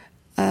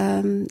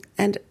 And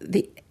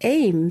the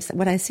aims,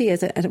 what I see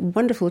as a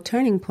wonderful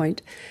turning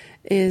point,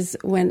 is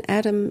when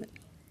Adam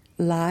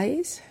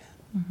lies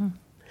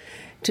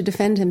to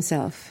defend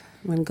himself.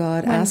 When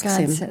God asks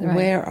him,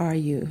 where are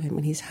you? And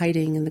when he's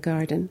hiding in the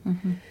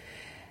garden.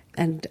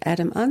 And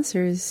Adam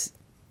answers,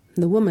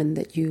 the woman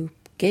that you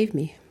gave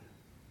me.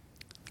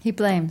 He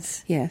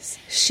blames. Yes.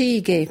 She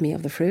gave me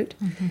of the fruit,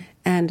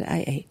 and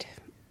I ate.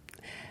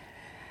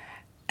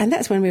 And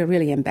that's when we're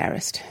really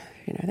embarrassed.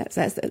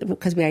 That's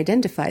because we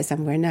identify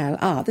somewhere now.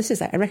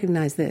 I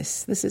recognize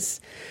this. This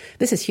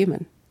is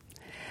human.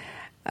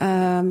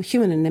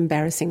 Human in an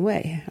embarrassing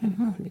way.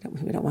 We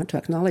don't want to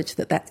acknowledge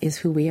that is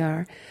who we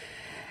are.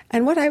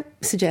 And what I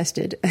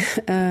suggested,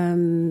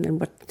 and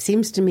what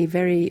seems to me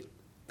very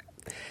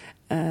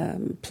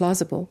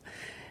plausible,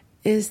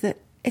 is that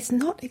it's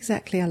not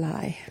exactly a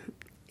lie.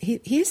 He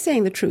is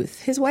saying the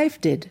truth. His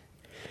wife did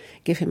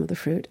give him of the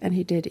fruit, and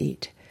he did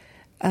eat.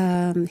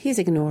 He's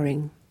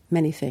ignoring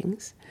many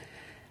things.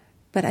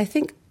 But I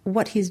think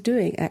what he's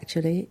doing,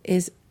 actually,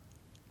 is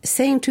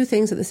saying two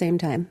things at the same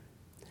time.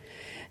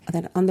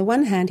 That on the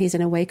one hand, he's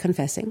in a way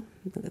confessing.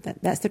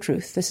 That's the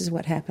truth. This is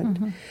what happened.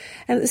 Mm-hmm.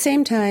 And at the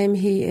same time,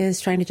 he is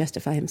trying to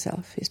justify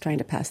himself. He's trying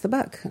to pass the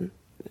buck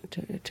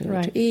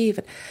to Eve.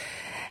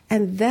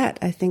 And that,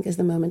 I think, is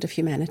the moment of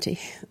humanity.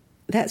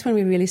 That's when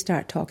we really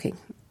start talking.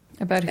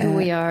 About who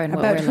we are and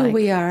what we're like. About who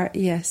we are,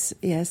 yes.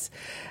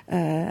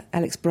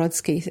 Alex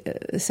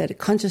Brodsky said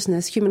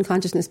human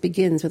consciousness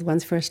begins with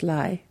one's first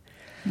lie.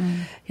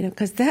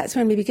 Because that's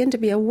when we begin to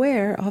be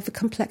aware of the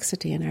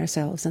complexity in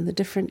ourselves and the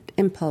different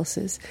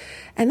impulses.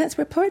 And that's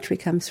where poetry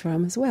comes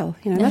from as well.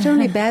 Not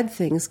only bad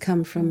things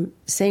come from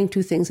saying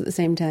two things at the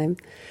same time.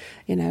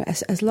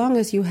 As long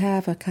as you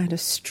have a kind of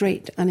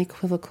straight,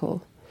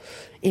 unequivocal,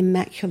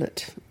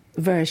 immaculate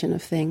version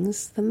of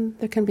things, then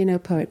there can be no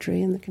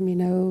poetry and there can be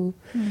no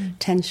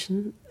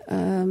tension,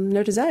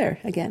 no desire.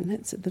 Again,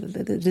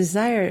 the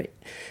desire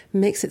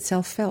makes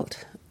itself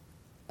felt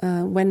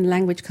when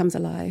language comes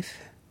alive.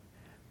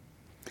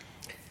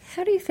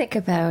 How do you think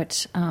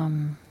about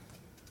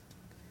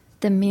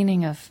the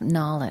meaning of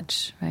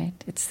knowledge, right?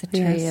 It's the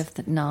tree of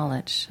the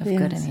knowledge of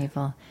good and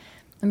evil.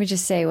 Let me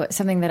just say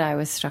something that I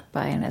was struck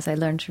by, and as I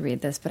learned to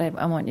read this, but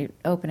I want you to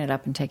open it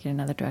up and take it in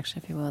another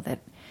direction, if you will, that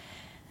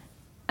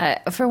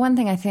for one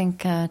thing, I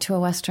think to a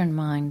Western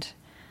mind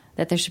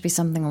that there should be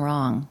something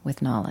wrong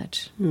with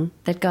knowledge,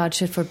 that God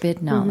should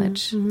forbid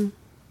knowledge,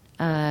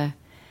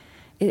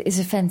 is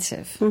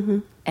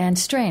offensive and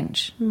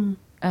strange.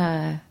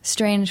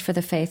 Strange for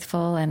the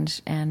faithful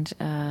and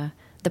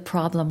the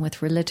problem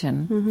with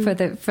religion for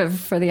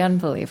the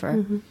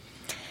unbeliever.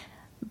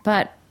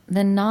 But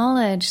the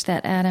knowledge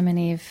that Adam and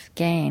Eve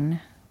gain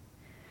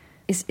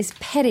is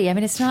petty. I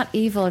mean, it's not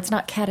evil. It's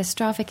not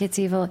catastrophic. It's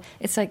evil.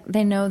 It's like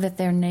they know that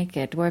they're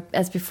naked,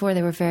 whereas before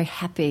they were very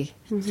happy.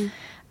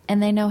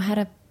 And they know how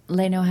to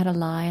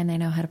lie and they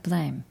know how to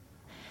blame.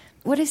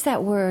 What is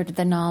that word,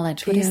 the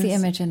knowledge? What is the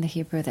image in the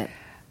Hebrew that...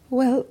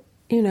 Well,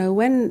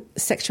 when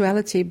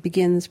sexuality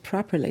begins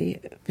properly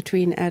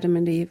between Adam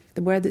and Eve,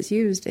 the word that's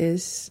used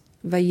is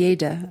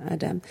vayeda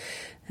Adam,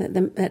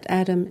 that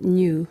Adam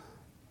knew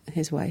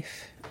his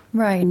wife.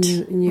 Right.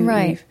 Knew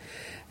Eve.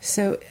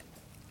 So...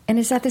 And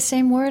is that the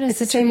same word as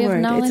the tree of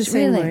knowledge? It's the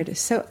same really? word.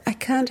 So I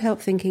can't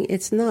help thinking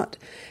it's not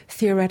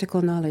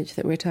theoretical knowledge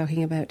that we're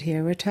talking about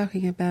here. We're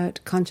talking about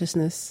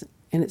consciousness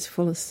in its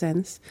fullest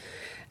sense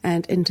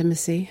and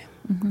intimacy.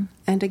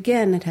 And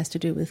again, it has to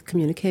do with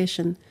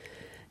communication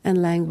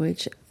and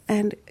language.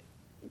 And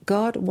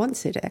God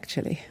wants it,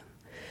 actually.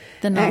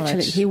 The knowledge.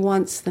 Actually, He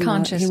wants the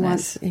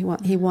consciousness.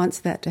 He wants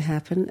that to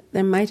happen.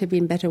 There might have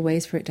been better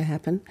ways for it to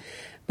happen,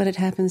 but it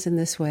happens in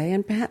this way.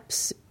 And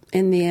perhaps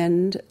in the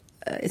end...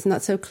 it's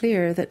not so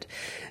clear that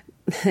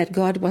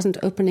God wasn't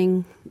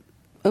opening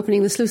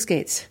the sluice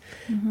gates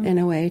in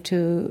a way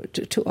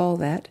to all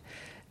that,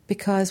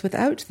 because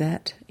without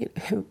that,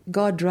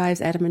 God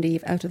drives Adam and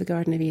Eve out of the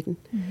Garden of Eden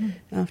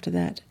after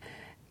that.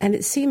 And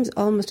it seems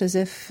almost as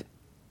if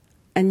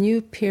a new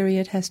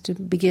period has to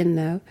begin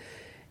now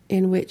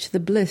in which the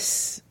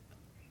bliss,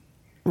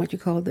 what you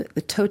call the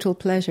total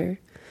pleasure,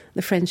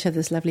 the French have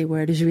this lovely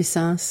word,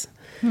 jouissance,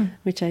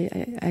 which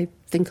I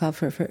think of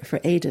for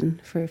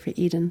Eden, for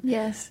Eden.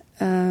 Yes.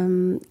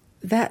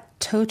 That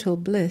total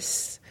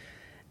bliss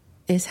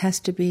has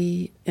to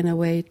be, in a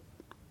way,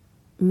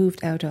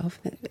 moved out of.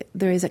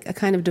 There is a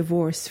kind of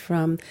divorce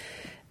from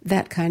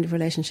that kind of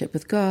relationship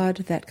with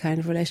God, that kind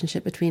of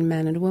relationship between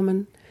man and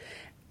woman,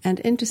 and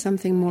into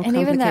something more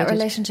complicated. And even that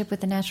relationship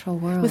with the natural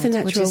world, with the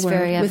natural which is world,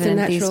 very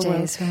evident these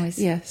days. When we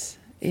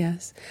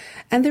Yes.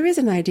 And there is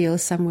an ideal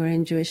somewhere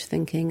in Jewish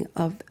thinking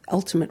of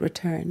ultimate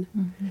return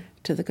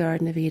to the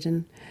Garden of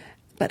Eden.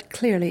 But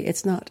clearly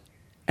it's not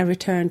a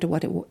return to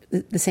what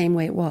the same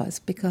way it was,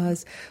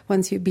 because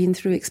once you've been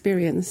through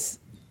experience,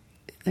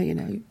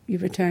 you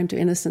return to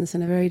innocence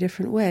in a very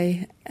different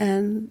way.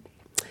 And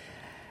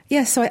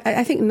yes, so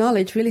I think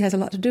knowledge really has a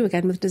lot to do,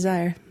 again, with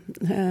desire.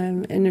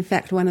 And in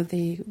fact, one of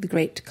the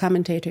great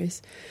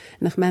commentators,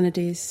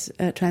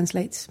 Nachmanides,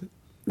 translates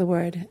the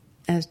word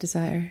as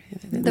desire.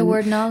 The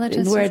word knowledge?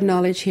 The word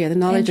knowledge here, the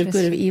knowledge of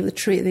good and evil,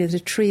 the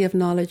tree of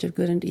knowledge of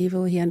good and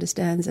evil, he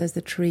understands as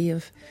the tree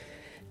of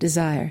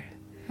desire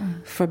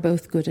for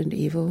both good and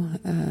evil.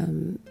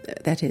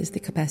 That is, the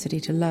capacity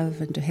to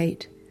love and to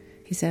hate,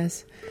 he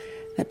says.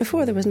 That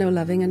before there was no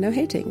loving and no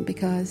hating,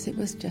 because it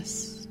was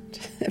just,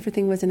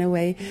 everything was in a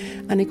way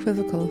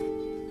unequivocal.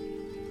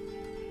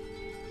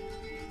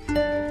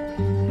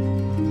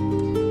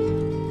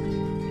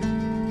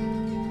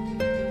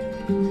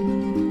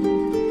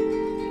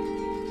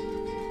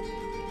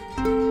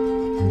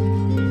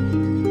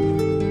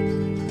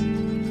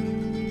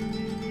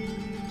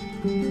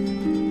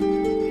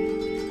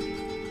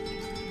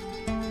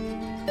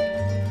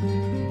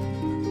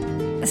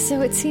 So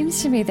it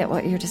seems to me that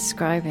what you're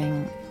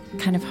describing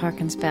kind of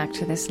harkens back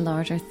to this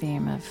larger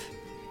theme of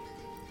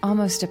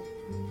almost a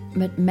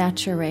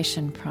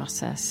maturation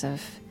process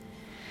of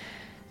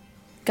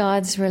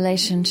God's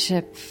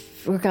relationship,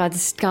 or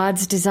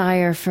God's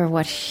desire for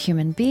what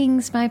human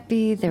beings might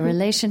be, the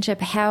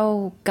relationship,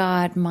 how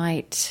God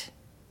might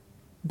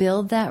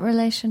build that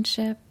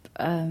relationship.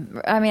 I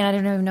mean, I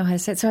don't even know how to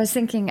say it. So I was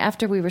thinking,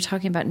 after we were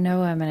talking about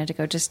Noah a minute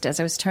ago, just as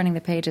I was turning the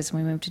pages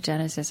when we moved to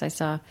Genesis, I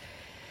saw,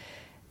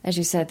 as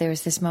you said, there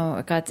was this moment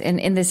where God,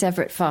 in this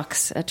Everett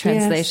Fox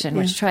translation,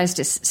 which tries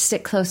to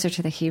stick closer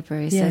to the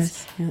Hebrew, he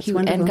says,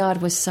 and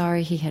God was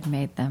sorry he had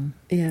made them.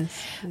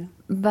 Yes. Yeah.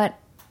 But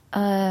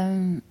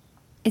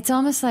it's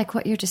almost like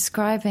what you're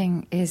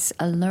describing is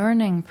a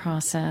learning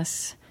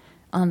process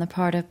on the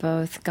part of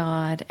both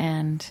God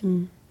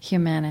and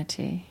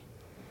humanity.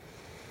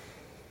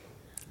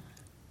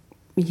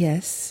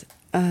 Yes.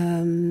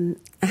 I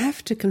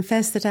have to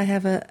confess that I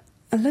have a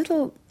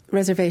little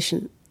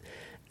reservation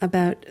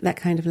about that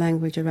kind of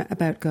language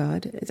about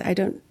God.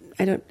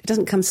 It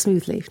doesn't come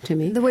smoothly to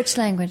me. The which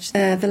language?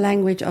 The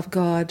language of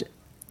God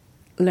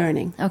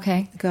learning.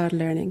 Okay. God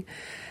learning.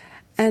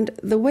 And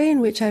the way in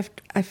which I've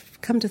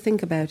come to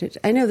think about it,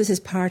 I know this is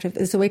part of,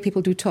 it's the way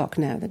people do talk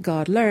now, that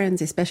God learns,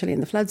 especially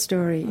in the flood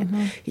story, and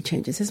he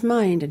changes his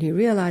mind and he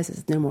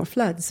realizes no more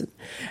floods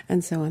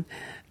and so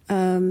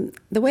on.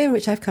 The way in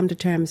which I've come to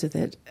terms with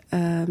it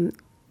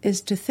is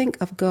to think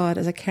of God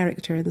as a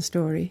character in the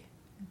story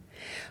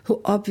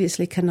who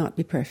obviously cannot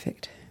be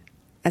perfect.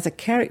 As a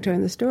character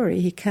in the story,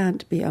 he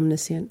can't be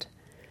omniscient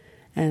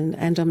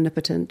and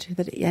omnipotent.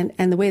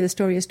 And the way the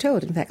story is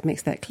told, in fact,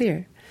 makes that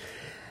clear.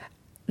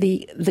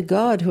 The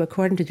God who,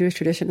 according to Jewish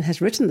tradition,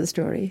 has written the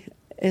story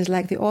is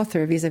like the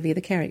author vis-a-vis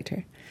the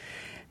character.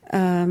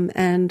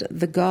 And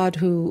the God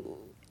who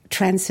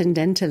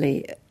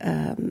transcendentally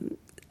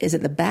is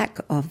at the back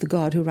of the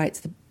God who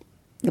writes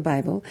the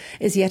Bible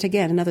is yet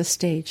again another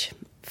stage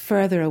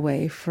further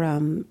away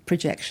from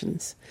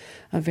projections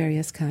of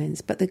various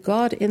kinds. But the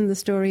God in the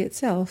story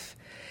itself,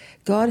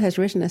 God has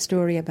written a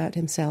story about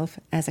himself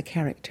as a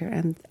character.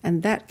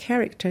 And that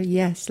character,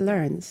 yes,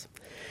 learns.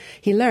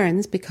 He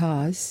learns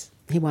because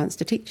he wants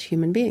to teach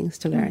human beings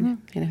to learn.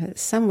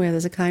 Somewhere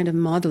there's a kind of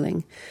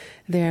modeling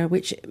there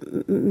which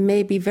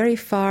may be very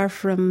far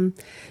from,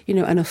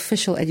 an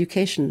official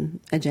education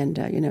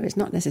agenda. It's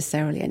not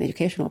necessarily an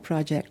educational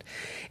project.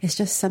 It's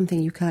just something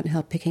you can't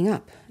help picking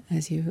up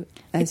as you're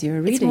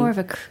reading. It's more of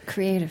a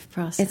creative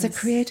process. It's a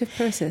creative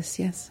process,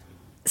 yes.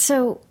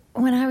 So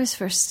when I was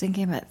first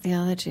thinking about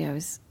theology, I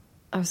was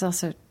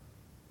also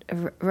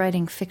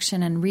writing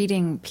fiction and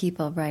reading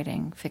people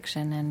writing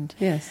fiction, and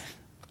yes.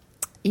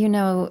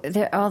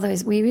 There are all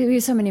those. We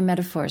use so many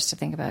metaphors to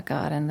think about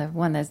God, and the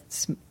one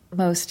that's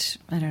most,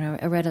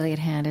 readily at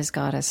hand is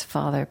God as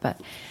Father. But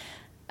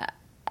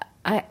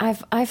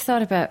I've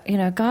thought about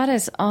God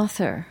as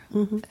author.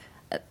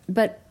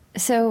 But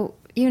so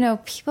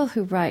people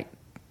who write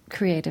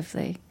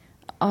creatively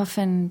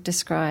often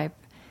describe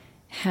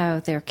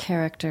how their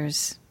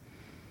characters,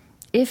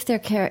 if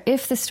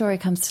the story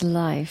comes to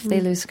life,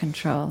 they lose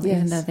control,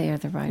 even though they are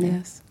the writer.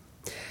 Yes.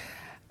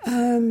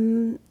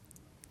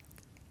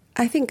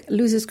 I think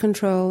loses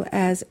control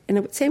in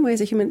the same way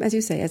as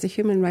a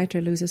human writer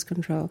loses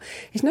control.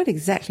 It's not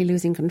exactly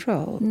losing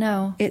control.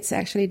 No. It's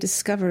actually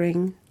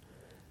discovering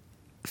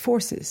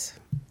forces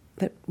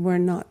that were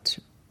not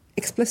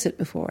explicit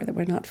before, that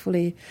were not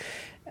fully,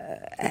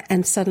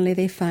 and suddenly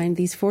they find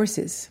these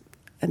forces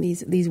and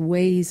these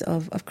ways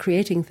of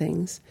creating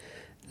things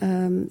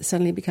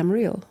suddenly become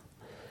real.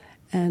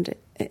 And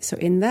so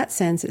in that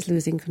sense, it's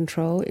losing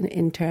control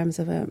in terms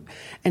of a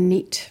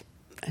neat,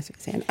 as we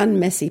say, an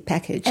unmessy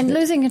package. And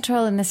losing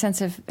control in the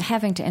sense of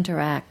having to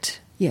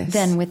interact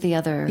then with the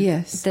other,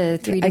 the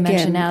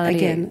three-dimensionality.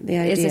 Again, the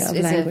idea of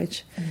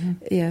language.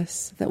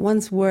 Yes, that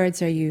once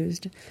words are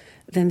used,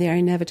 then they are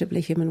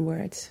inevitably human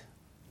words.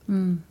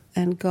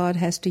 And God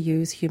has to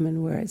use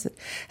human words.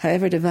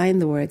 However divine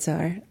the words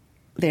are,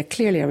 they're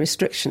clearly a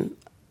restriction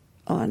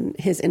on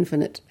his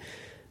infinite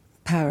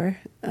power,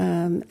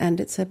 and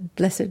it's a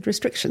blessed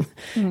restriction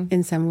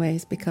in some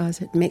ways because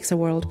it makes a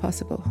world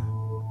possible.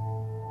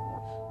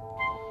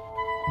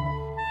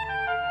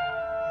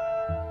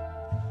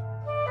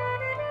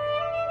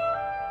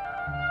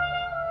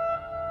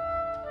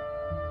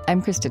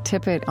 I'm Krista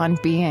Tippett on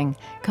Being,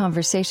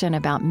 conversation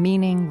about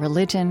meaning,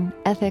 religion,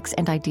 ethics,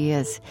 and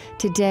ideas.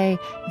 Today,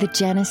 the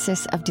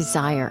genesis of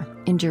desire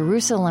in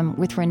Jerusalem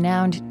with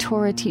renowned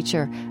Torah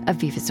teacher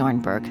Avivah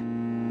Zornberg.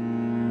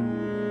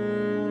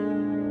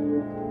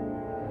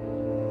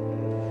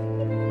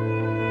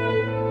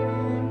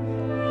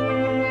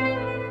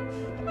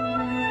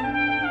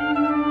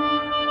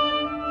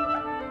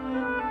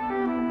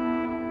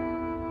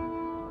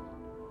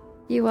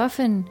 You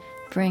often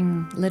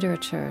bring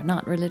literature,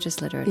 not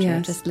religious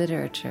literature, just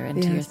literature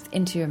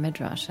into your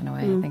midrash in a way,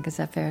 I think. Is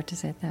that fair to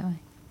say it that way?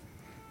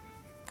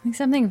 I think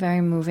something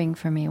very moving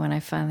for me when I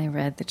finally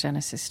read the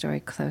Genesis story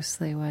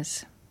closely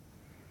was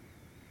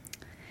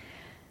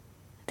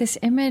this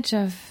image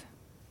of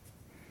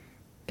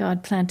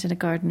God planted a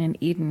garden in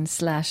Eden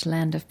 /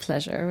 land of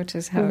pleasure, which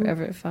is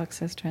however Fox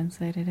has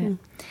translated it.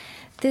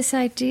 This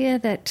idea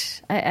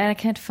that, I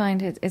can't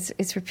find it,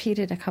 it's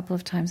repeated a couple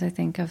of times, I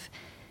think, of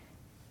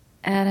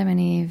Adam and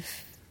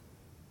Eve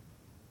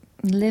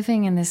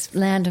living in this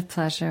land of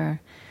pleasure,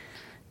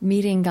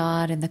 meeting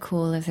God in the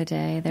cool of the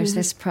day. There's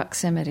this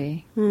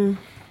proximity.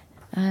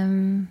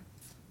 And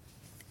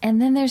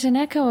then there's an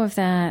echo of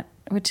that,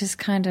 which is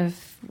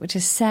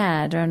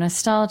sad or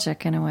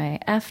nostalgic in a way,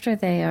 after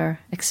they are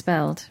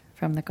expelled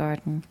from the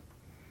garden.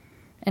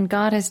 And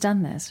God has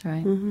done this,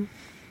 right?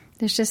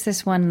 There's just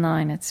this one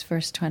line, it's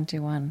verse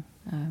 21,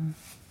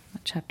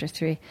 chapter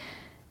 3.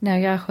 Now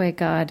Yahweh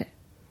God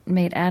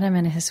made Adam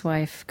and his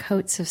wife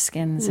coats of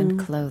skins and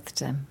clothed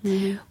them,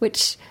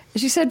 which,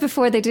 as you said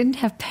before, they didn't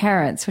have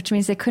parents, which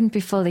means they couldn't be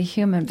fully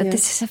human, but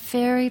this is a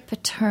very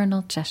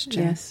paternal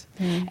gesture. Yes.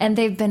 And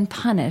they've been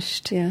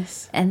punished.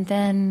 Yes. And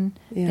then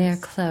they're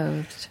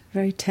clothed.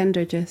 Very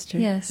tender gesture.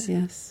 Yes.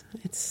 Yes.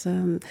 It's,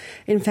 in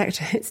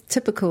fact, it's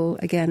typical,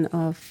 again,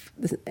 of,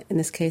 in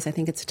this case, I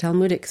think it's a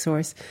Talmudic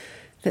source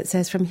that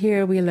says, from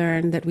here we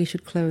learn that we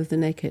should clothe the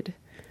naked.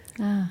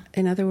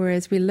 In other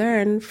words, we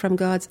learn from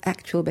God's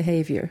actual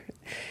behavior,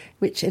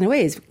 which in a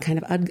way is kind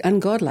of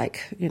ungodlike,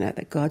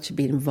 that God should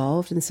be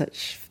involved in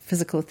such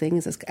physical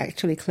things as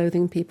actually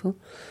clothing people.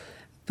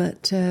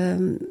 But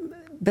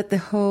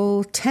the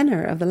whole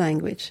tenor of the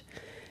language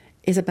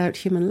is about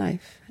human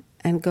life,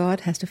 and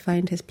God has to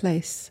find his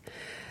place.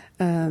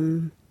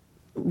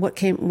 What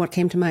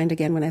came to mind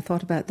again when I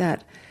thought about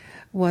that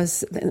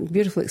was the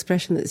beautiful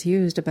expression that's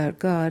used about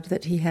God,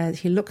 that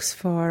he looks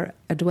for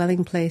a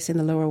dwelling place in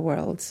the lower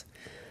worlds.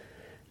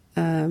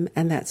 And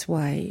that's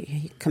why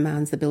he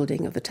commands the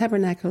building of the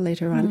tabernacle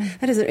later on.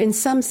 That is, in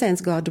some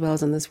sense, God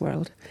dwells in this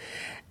world.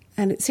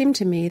 And it seemed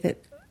to me that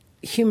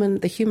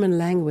the human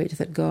language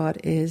that God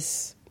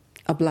is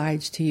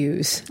obliged to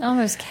use,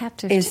 almost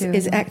captive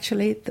is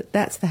actually,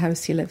 that's the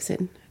house he lives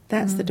in.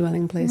 That's the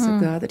dwelling place of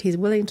God, that he's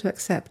willing to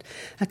accept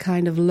a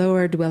kind of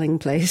lower dwelling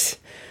place,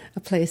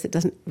 a place that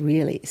doesn't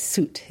really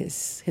suit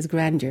his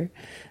grandeur,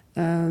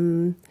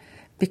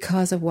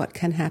 because of what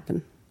can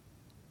happen.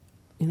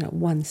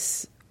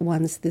 Once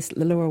the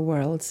lower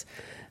worlds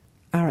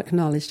are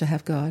acknowledged to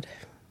have God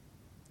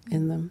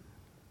in them.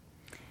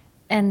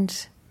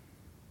 And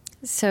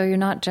so you're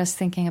not just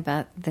thinking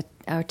about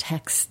our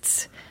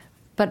texts,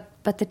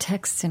 but the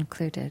texts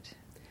included.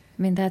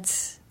 I mean,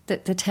 that's the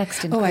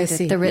text included. Oh, I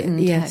see. The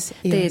written text.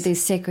 Yes. The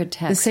sacred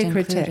text. The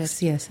sacred included.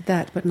 text, yes.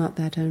 That, but not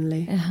that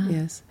only.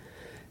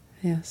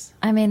 Yes.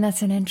 I mean,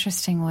 that's an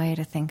interesting way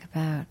to think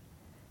about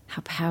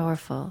how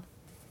powerful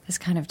this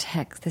kind of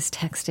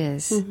text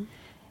is.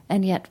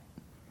 And yet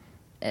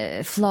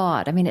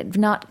flawed. I mean,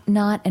 not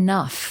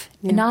enough.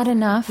 Yeah. Not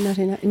enough. Not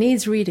enough. It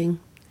needs reading.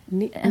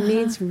 It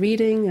needs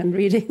reading and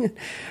reading,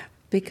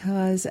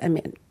 because, I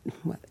mean,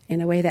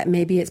 in a way that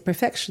maybe it's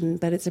perfection,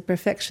 but it's a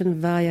perfection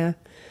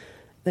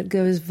that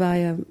goes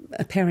via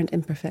apparent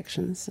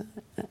imperfections.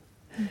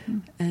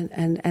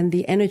 And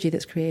the energy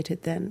that's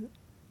created then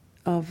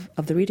of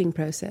the reading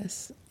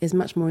process is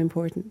much more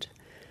important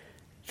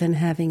than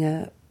having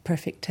a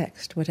perfect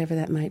text, whatever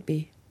that might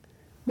be.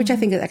 Which I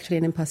think is actually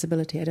an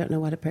impossibility. I don't know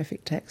what a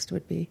perfect text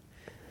would be.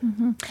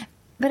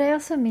 But I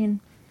also mean,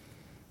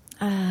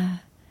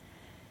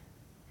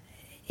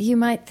 you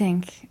might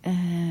think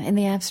in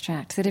the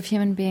abstract that if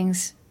human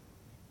beings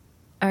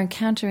are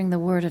encountering the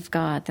Word of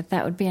God,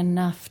 that would be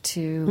enough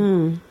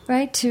to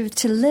right to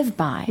live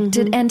by,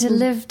 to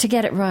live to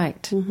get it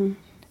right.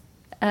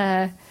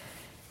 And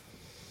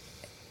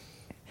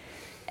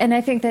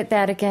I think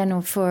that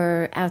again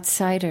for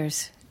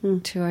outsiders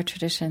to our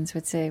traditions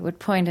would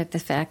point at the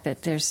fact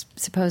that there's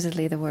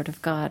supposedly the Word of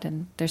God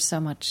and there's so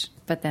much,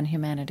 but then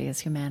humanity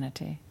is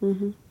humanity.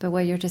 But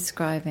what you're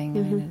describing,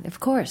 I mean, of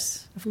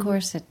course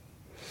it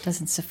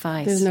doesn't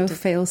suffice. There's no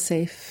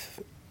fail-safe.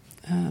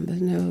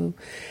 There's no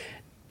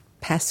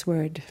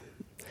password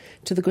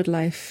to the good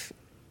life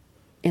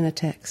in a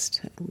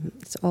text.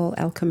 It's all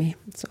alchemy.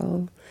 It's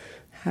all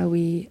how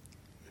we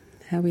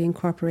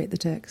incorporate the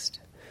text,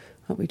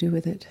 what we do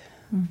with it.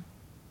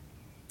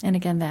 And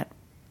again,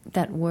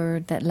 that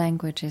word, that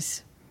language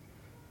is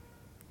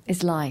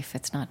life.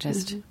 It's not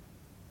just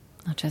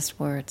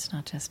words,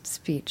 not just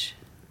speech.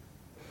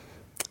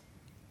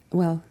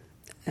 Well,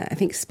 I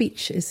think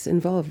speech is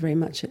involved very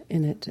much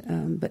in it.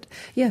 But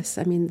yes,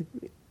 I mean,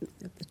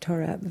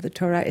 the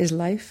Torah is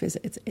life.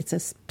 It's a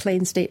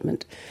plain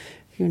statement,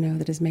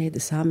 that is made. The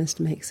psalmist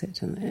makes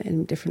it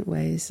in different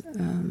ways,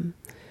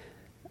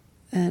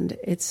 and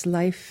it's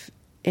life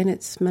in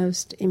its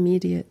most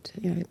immediate.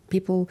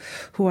 People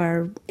who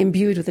are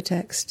imbued with the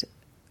text,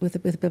 with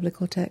the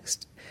biblical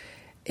text,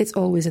 it's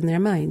always in their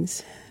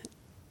minds,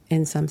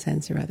 in some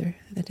sense or other.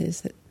 That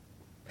is, that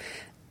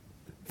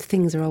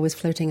things are always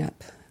floating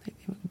up.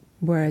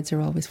 Words are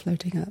always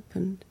floating up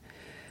and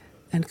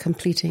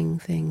completing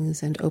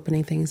things and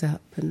opening things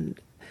up. And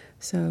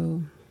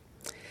so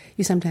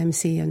you sometimes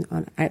see,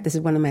 this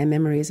is one of my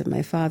memories of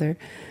my father,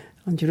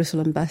 on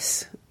Jerusalem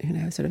bus,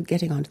 sort of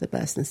getting onto the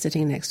bus and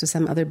sitting next to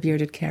some other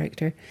bearded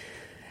character.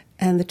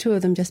 and the two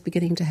of them just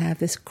beginning to have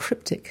this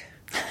cryptic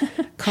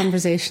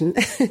conversation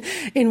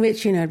in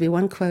which, it'd be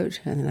one quote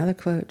and another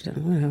quote,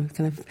 and,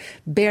 kind of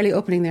barely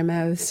opening their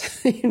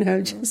mouths,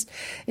 just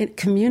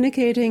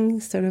communicating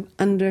sort of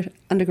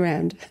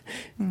underground.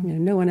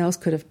 No one else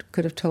could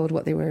have told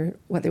what they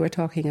were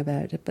talking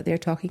about, but they're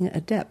talking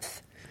at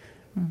depth.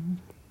 Mm-hmm.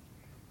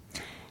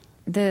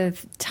 The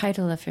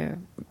title of your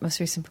most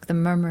recent book, The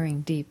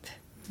Murmuring Deep,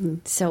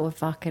 so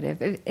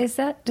evocative. Does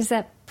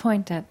that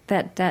point at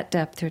that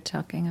depth you're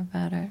talking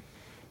about, or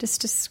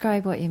just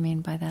describe what you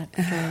mean by that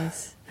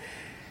phrase?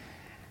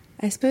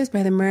 I suppose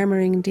by the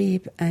murmuring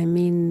deep, I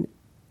mean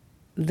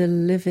the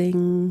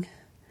living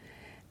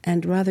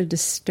and rather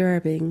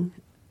disturbing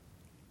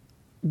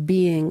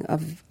being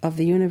of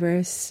the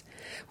universe,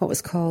 what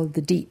was called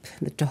the deep,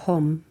 the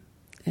Tehom,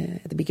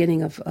 at the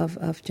beginning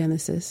of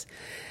Genesis,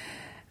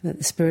 that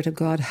the Spirit of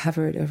God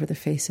hovered over the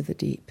face of the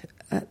deep.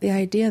 The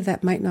idea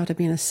that might not have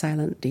been a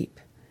silent deep,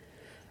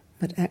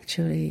 but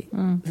actually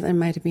there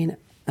might have been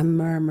a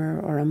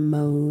murmur or a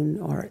moan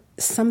or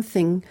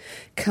something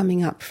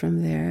coming up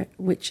from there,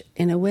 which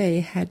in a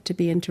way had to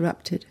be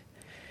interrupted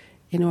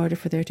in order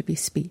for there to be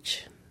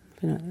speech.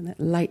 That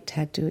light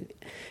had to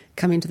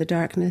come into the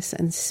darkness,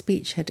 and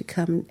speech had to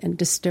come and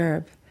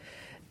disturb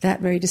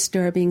that very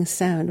disturbing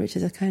sound, which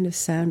is a kind of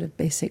sound of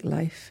basic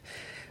life,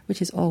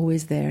 which is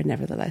always there,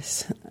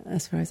 nevertheless,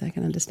 as far as I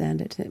can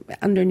understand it.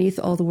 Underneath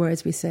all the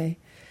words we say,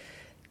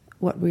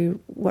 what we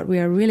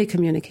are really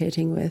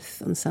communicating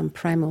with on some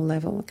primal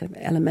level, kind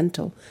of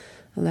elemental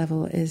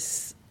level,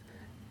 is,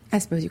 I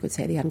suppose you could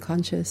say, the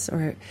unconscious,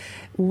 or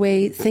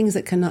things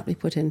that cannot be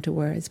put into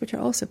words, which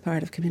are also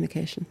part of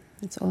communication.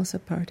 It's also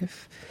part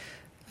of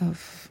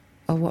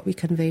what we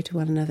convey to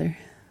one another.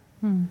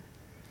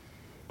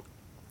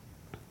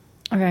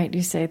 All right,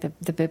 you say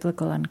the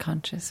biblical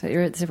unconscious.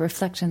 It's the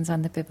reflections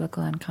on the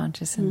biblical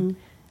unconscious, and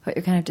what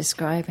you're kind of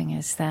describing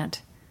is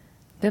that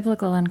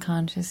biblical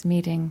unconscious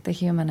meeting the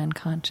human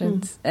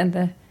unconscious and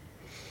the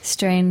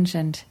strange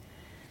and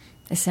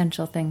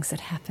essential things that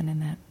happen in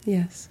that.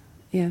 Yes.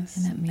 In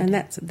that meeting.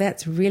 And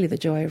that's really the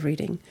joy of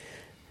reading.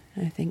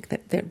 I think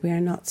that we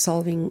are not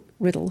solving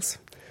riddles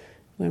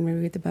when we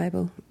read the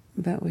Bible,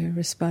 but we're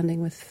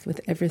responding with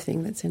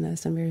everything that's in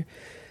us, and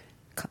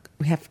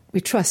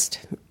we trust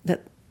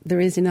that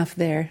there is enough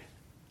there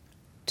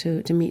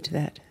to meet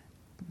that.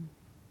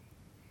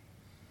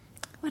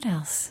 What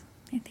else?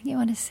 Anything you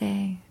want to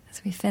say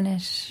as we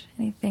finish?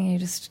 Anything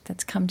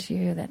that's come to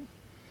you that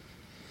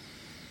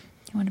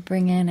you want to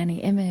bring in? Any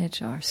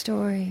image or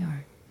story?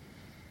 Or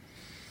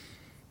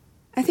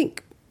I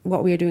think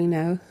what we are doing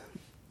now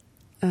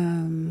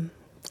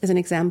is an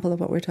example of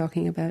what we're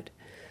talking about.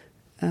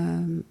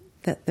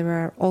 That there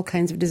are all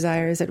kinds of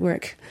desires at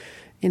work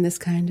in this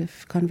kind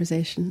of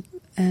conversation,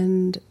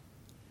 and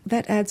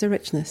that adds a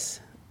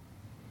richness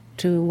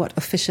to what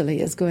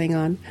officially is going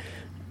on.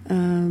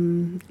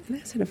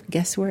 Sort of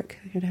guesswork,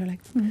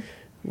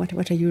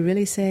 what are you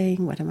really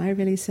saying? What am I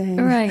really saying?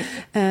 Right.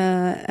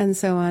 And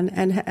so on.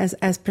 And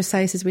as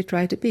precise as we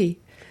try to be,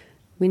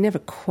 we never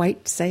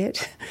quite say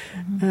it.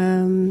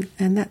 And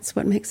that's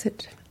what makes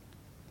it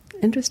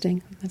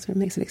interesting. That's what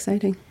makes it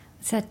exciting.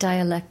 It's that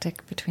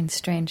dialectic between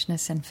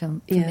strangeness and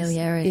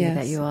familiarity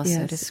that you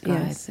also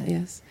describe.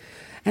 Yes.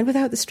 And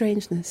without the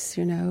strangeness,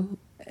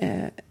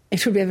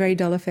 it would be a very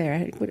dull affair.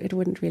 It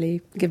wouldn't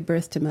really give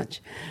birth to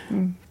much.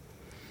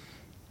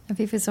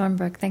 Avivah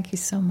Zornberg, thank you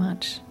so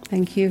much.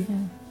 Thank you. Yeah.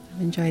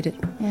 I've enjoyed it.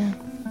 Yeah.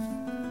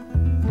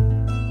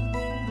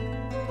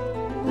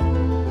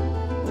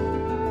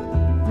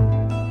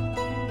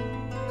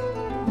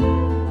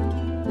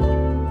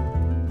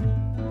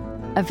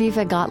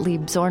 Avivah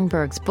Gottlieb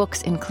Zornberg's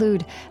books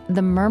include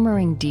The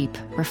Murmuring Deep,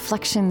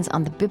 Reflections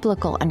on the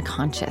Biblical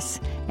Unconscious,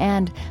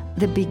 and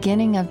The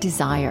Beginning of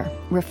Desire,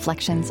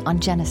 Reflections on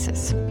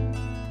Genesis.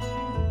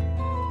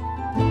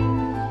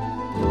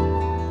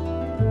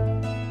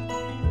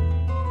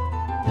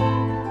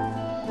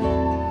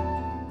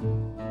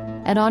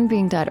 At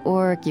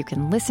onbeing.org, you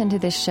can listen to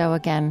this show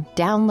again,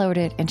 download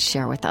it, and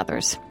share with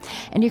others.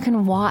 And you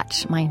can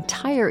watch my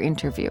entire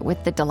interview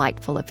with the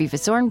delightful Avivah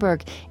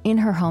Zornberg in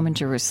her home in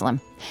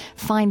Jerusalem.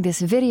 Find this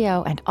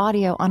video and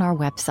audio on our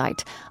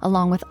website,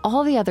 along with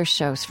all the other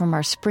shows from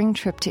our spring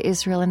trip to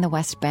Israel and the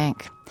West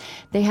Bank.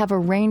 They have a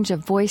range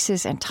of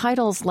voices and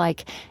titles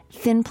like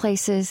Thin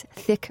Places,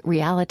 Thick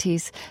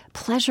Realities,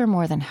 Pleasure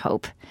More Than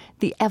Hope,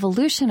 The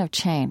Evolution of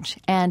Change,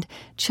 and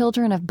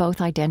Children of Both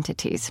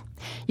Identities.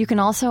 You can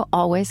also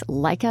always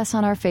like us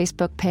on our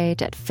Facebook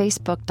page at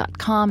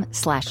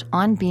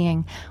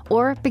facebook.com/onbeing,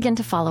 or begin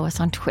to follow us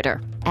on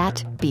Twitter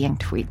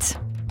 @beingtweets.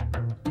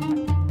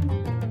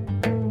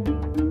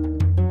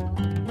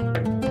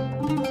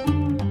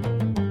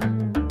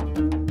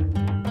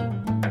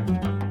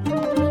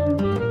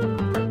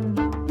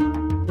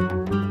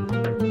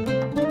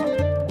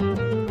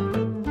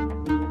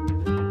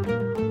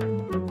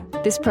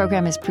 This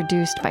program is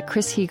produced by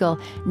Chris Heagle,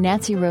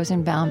 Nancy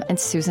Rosenbaum, and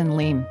Susan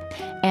Leem.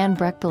 Anne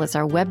Breckbill is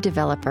our web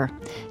developer.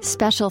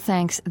 Special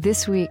thanks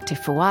this week to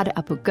Fouad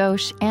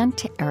Abu-Ghosh and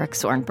to Eric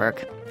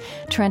Zornberg.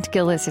 Trent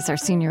Gillis is our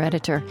senior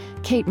editor.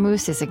 Kate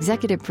Moose is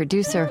executive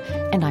producer.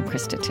 And I'm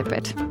Krista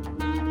Tippett.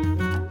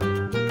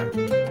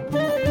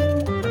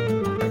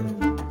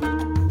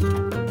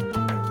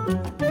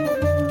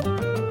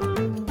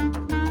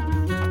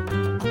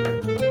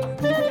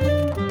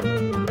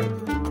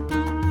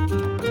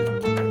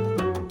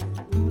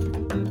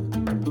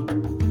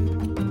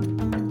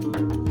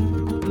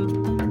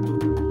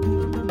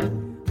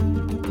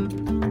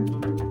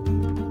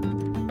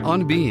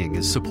 On Being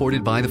is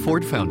supported by the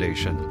Ford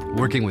Foundation,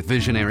 working with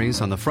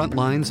visionaries on the front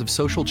lines of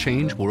social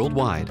change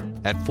worldwide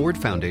at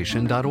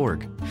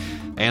fordfoundation.org,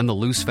 and the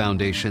Luce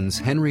Foundation's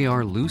Henry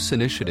R. Luce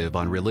Initiative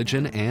on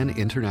Religion and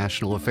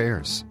International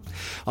Affairs.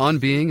 On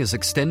Being is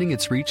extending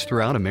its reach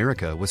throughout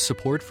America with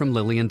support from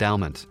Lilly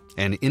Endowment,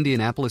 an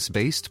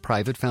Indianapolis-based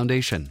private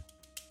foundation.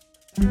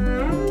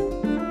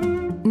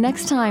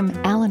 Next time,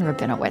 Alan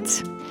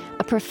Rabinowitz.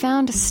 A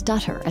profound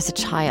stutter as a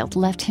child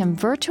left him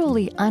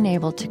virtually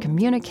unable to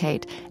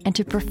communicate and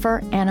to prefer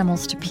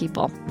animals to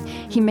people.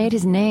 He made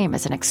his name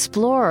as an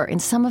explorer in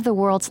some of the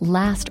world's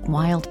last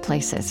wild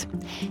places.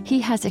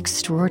 He has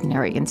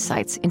extraordinary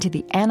insights into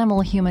the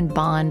animal-human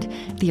bond,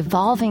 the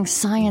evolving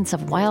science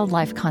of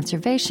wildlife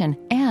conservation,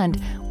 and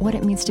what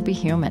it means to be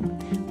human.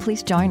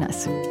 Please join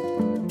us.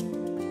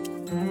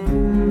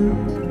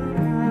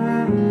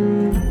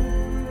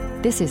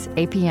 This is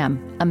APM,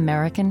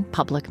 American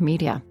Public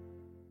Media.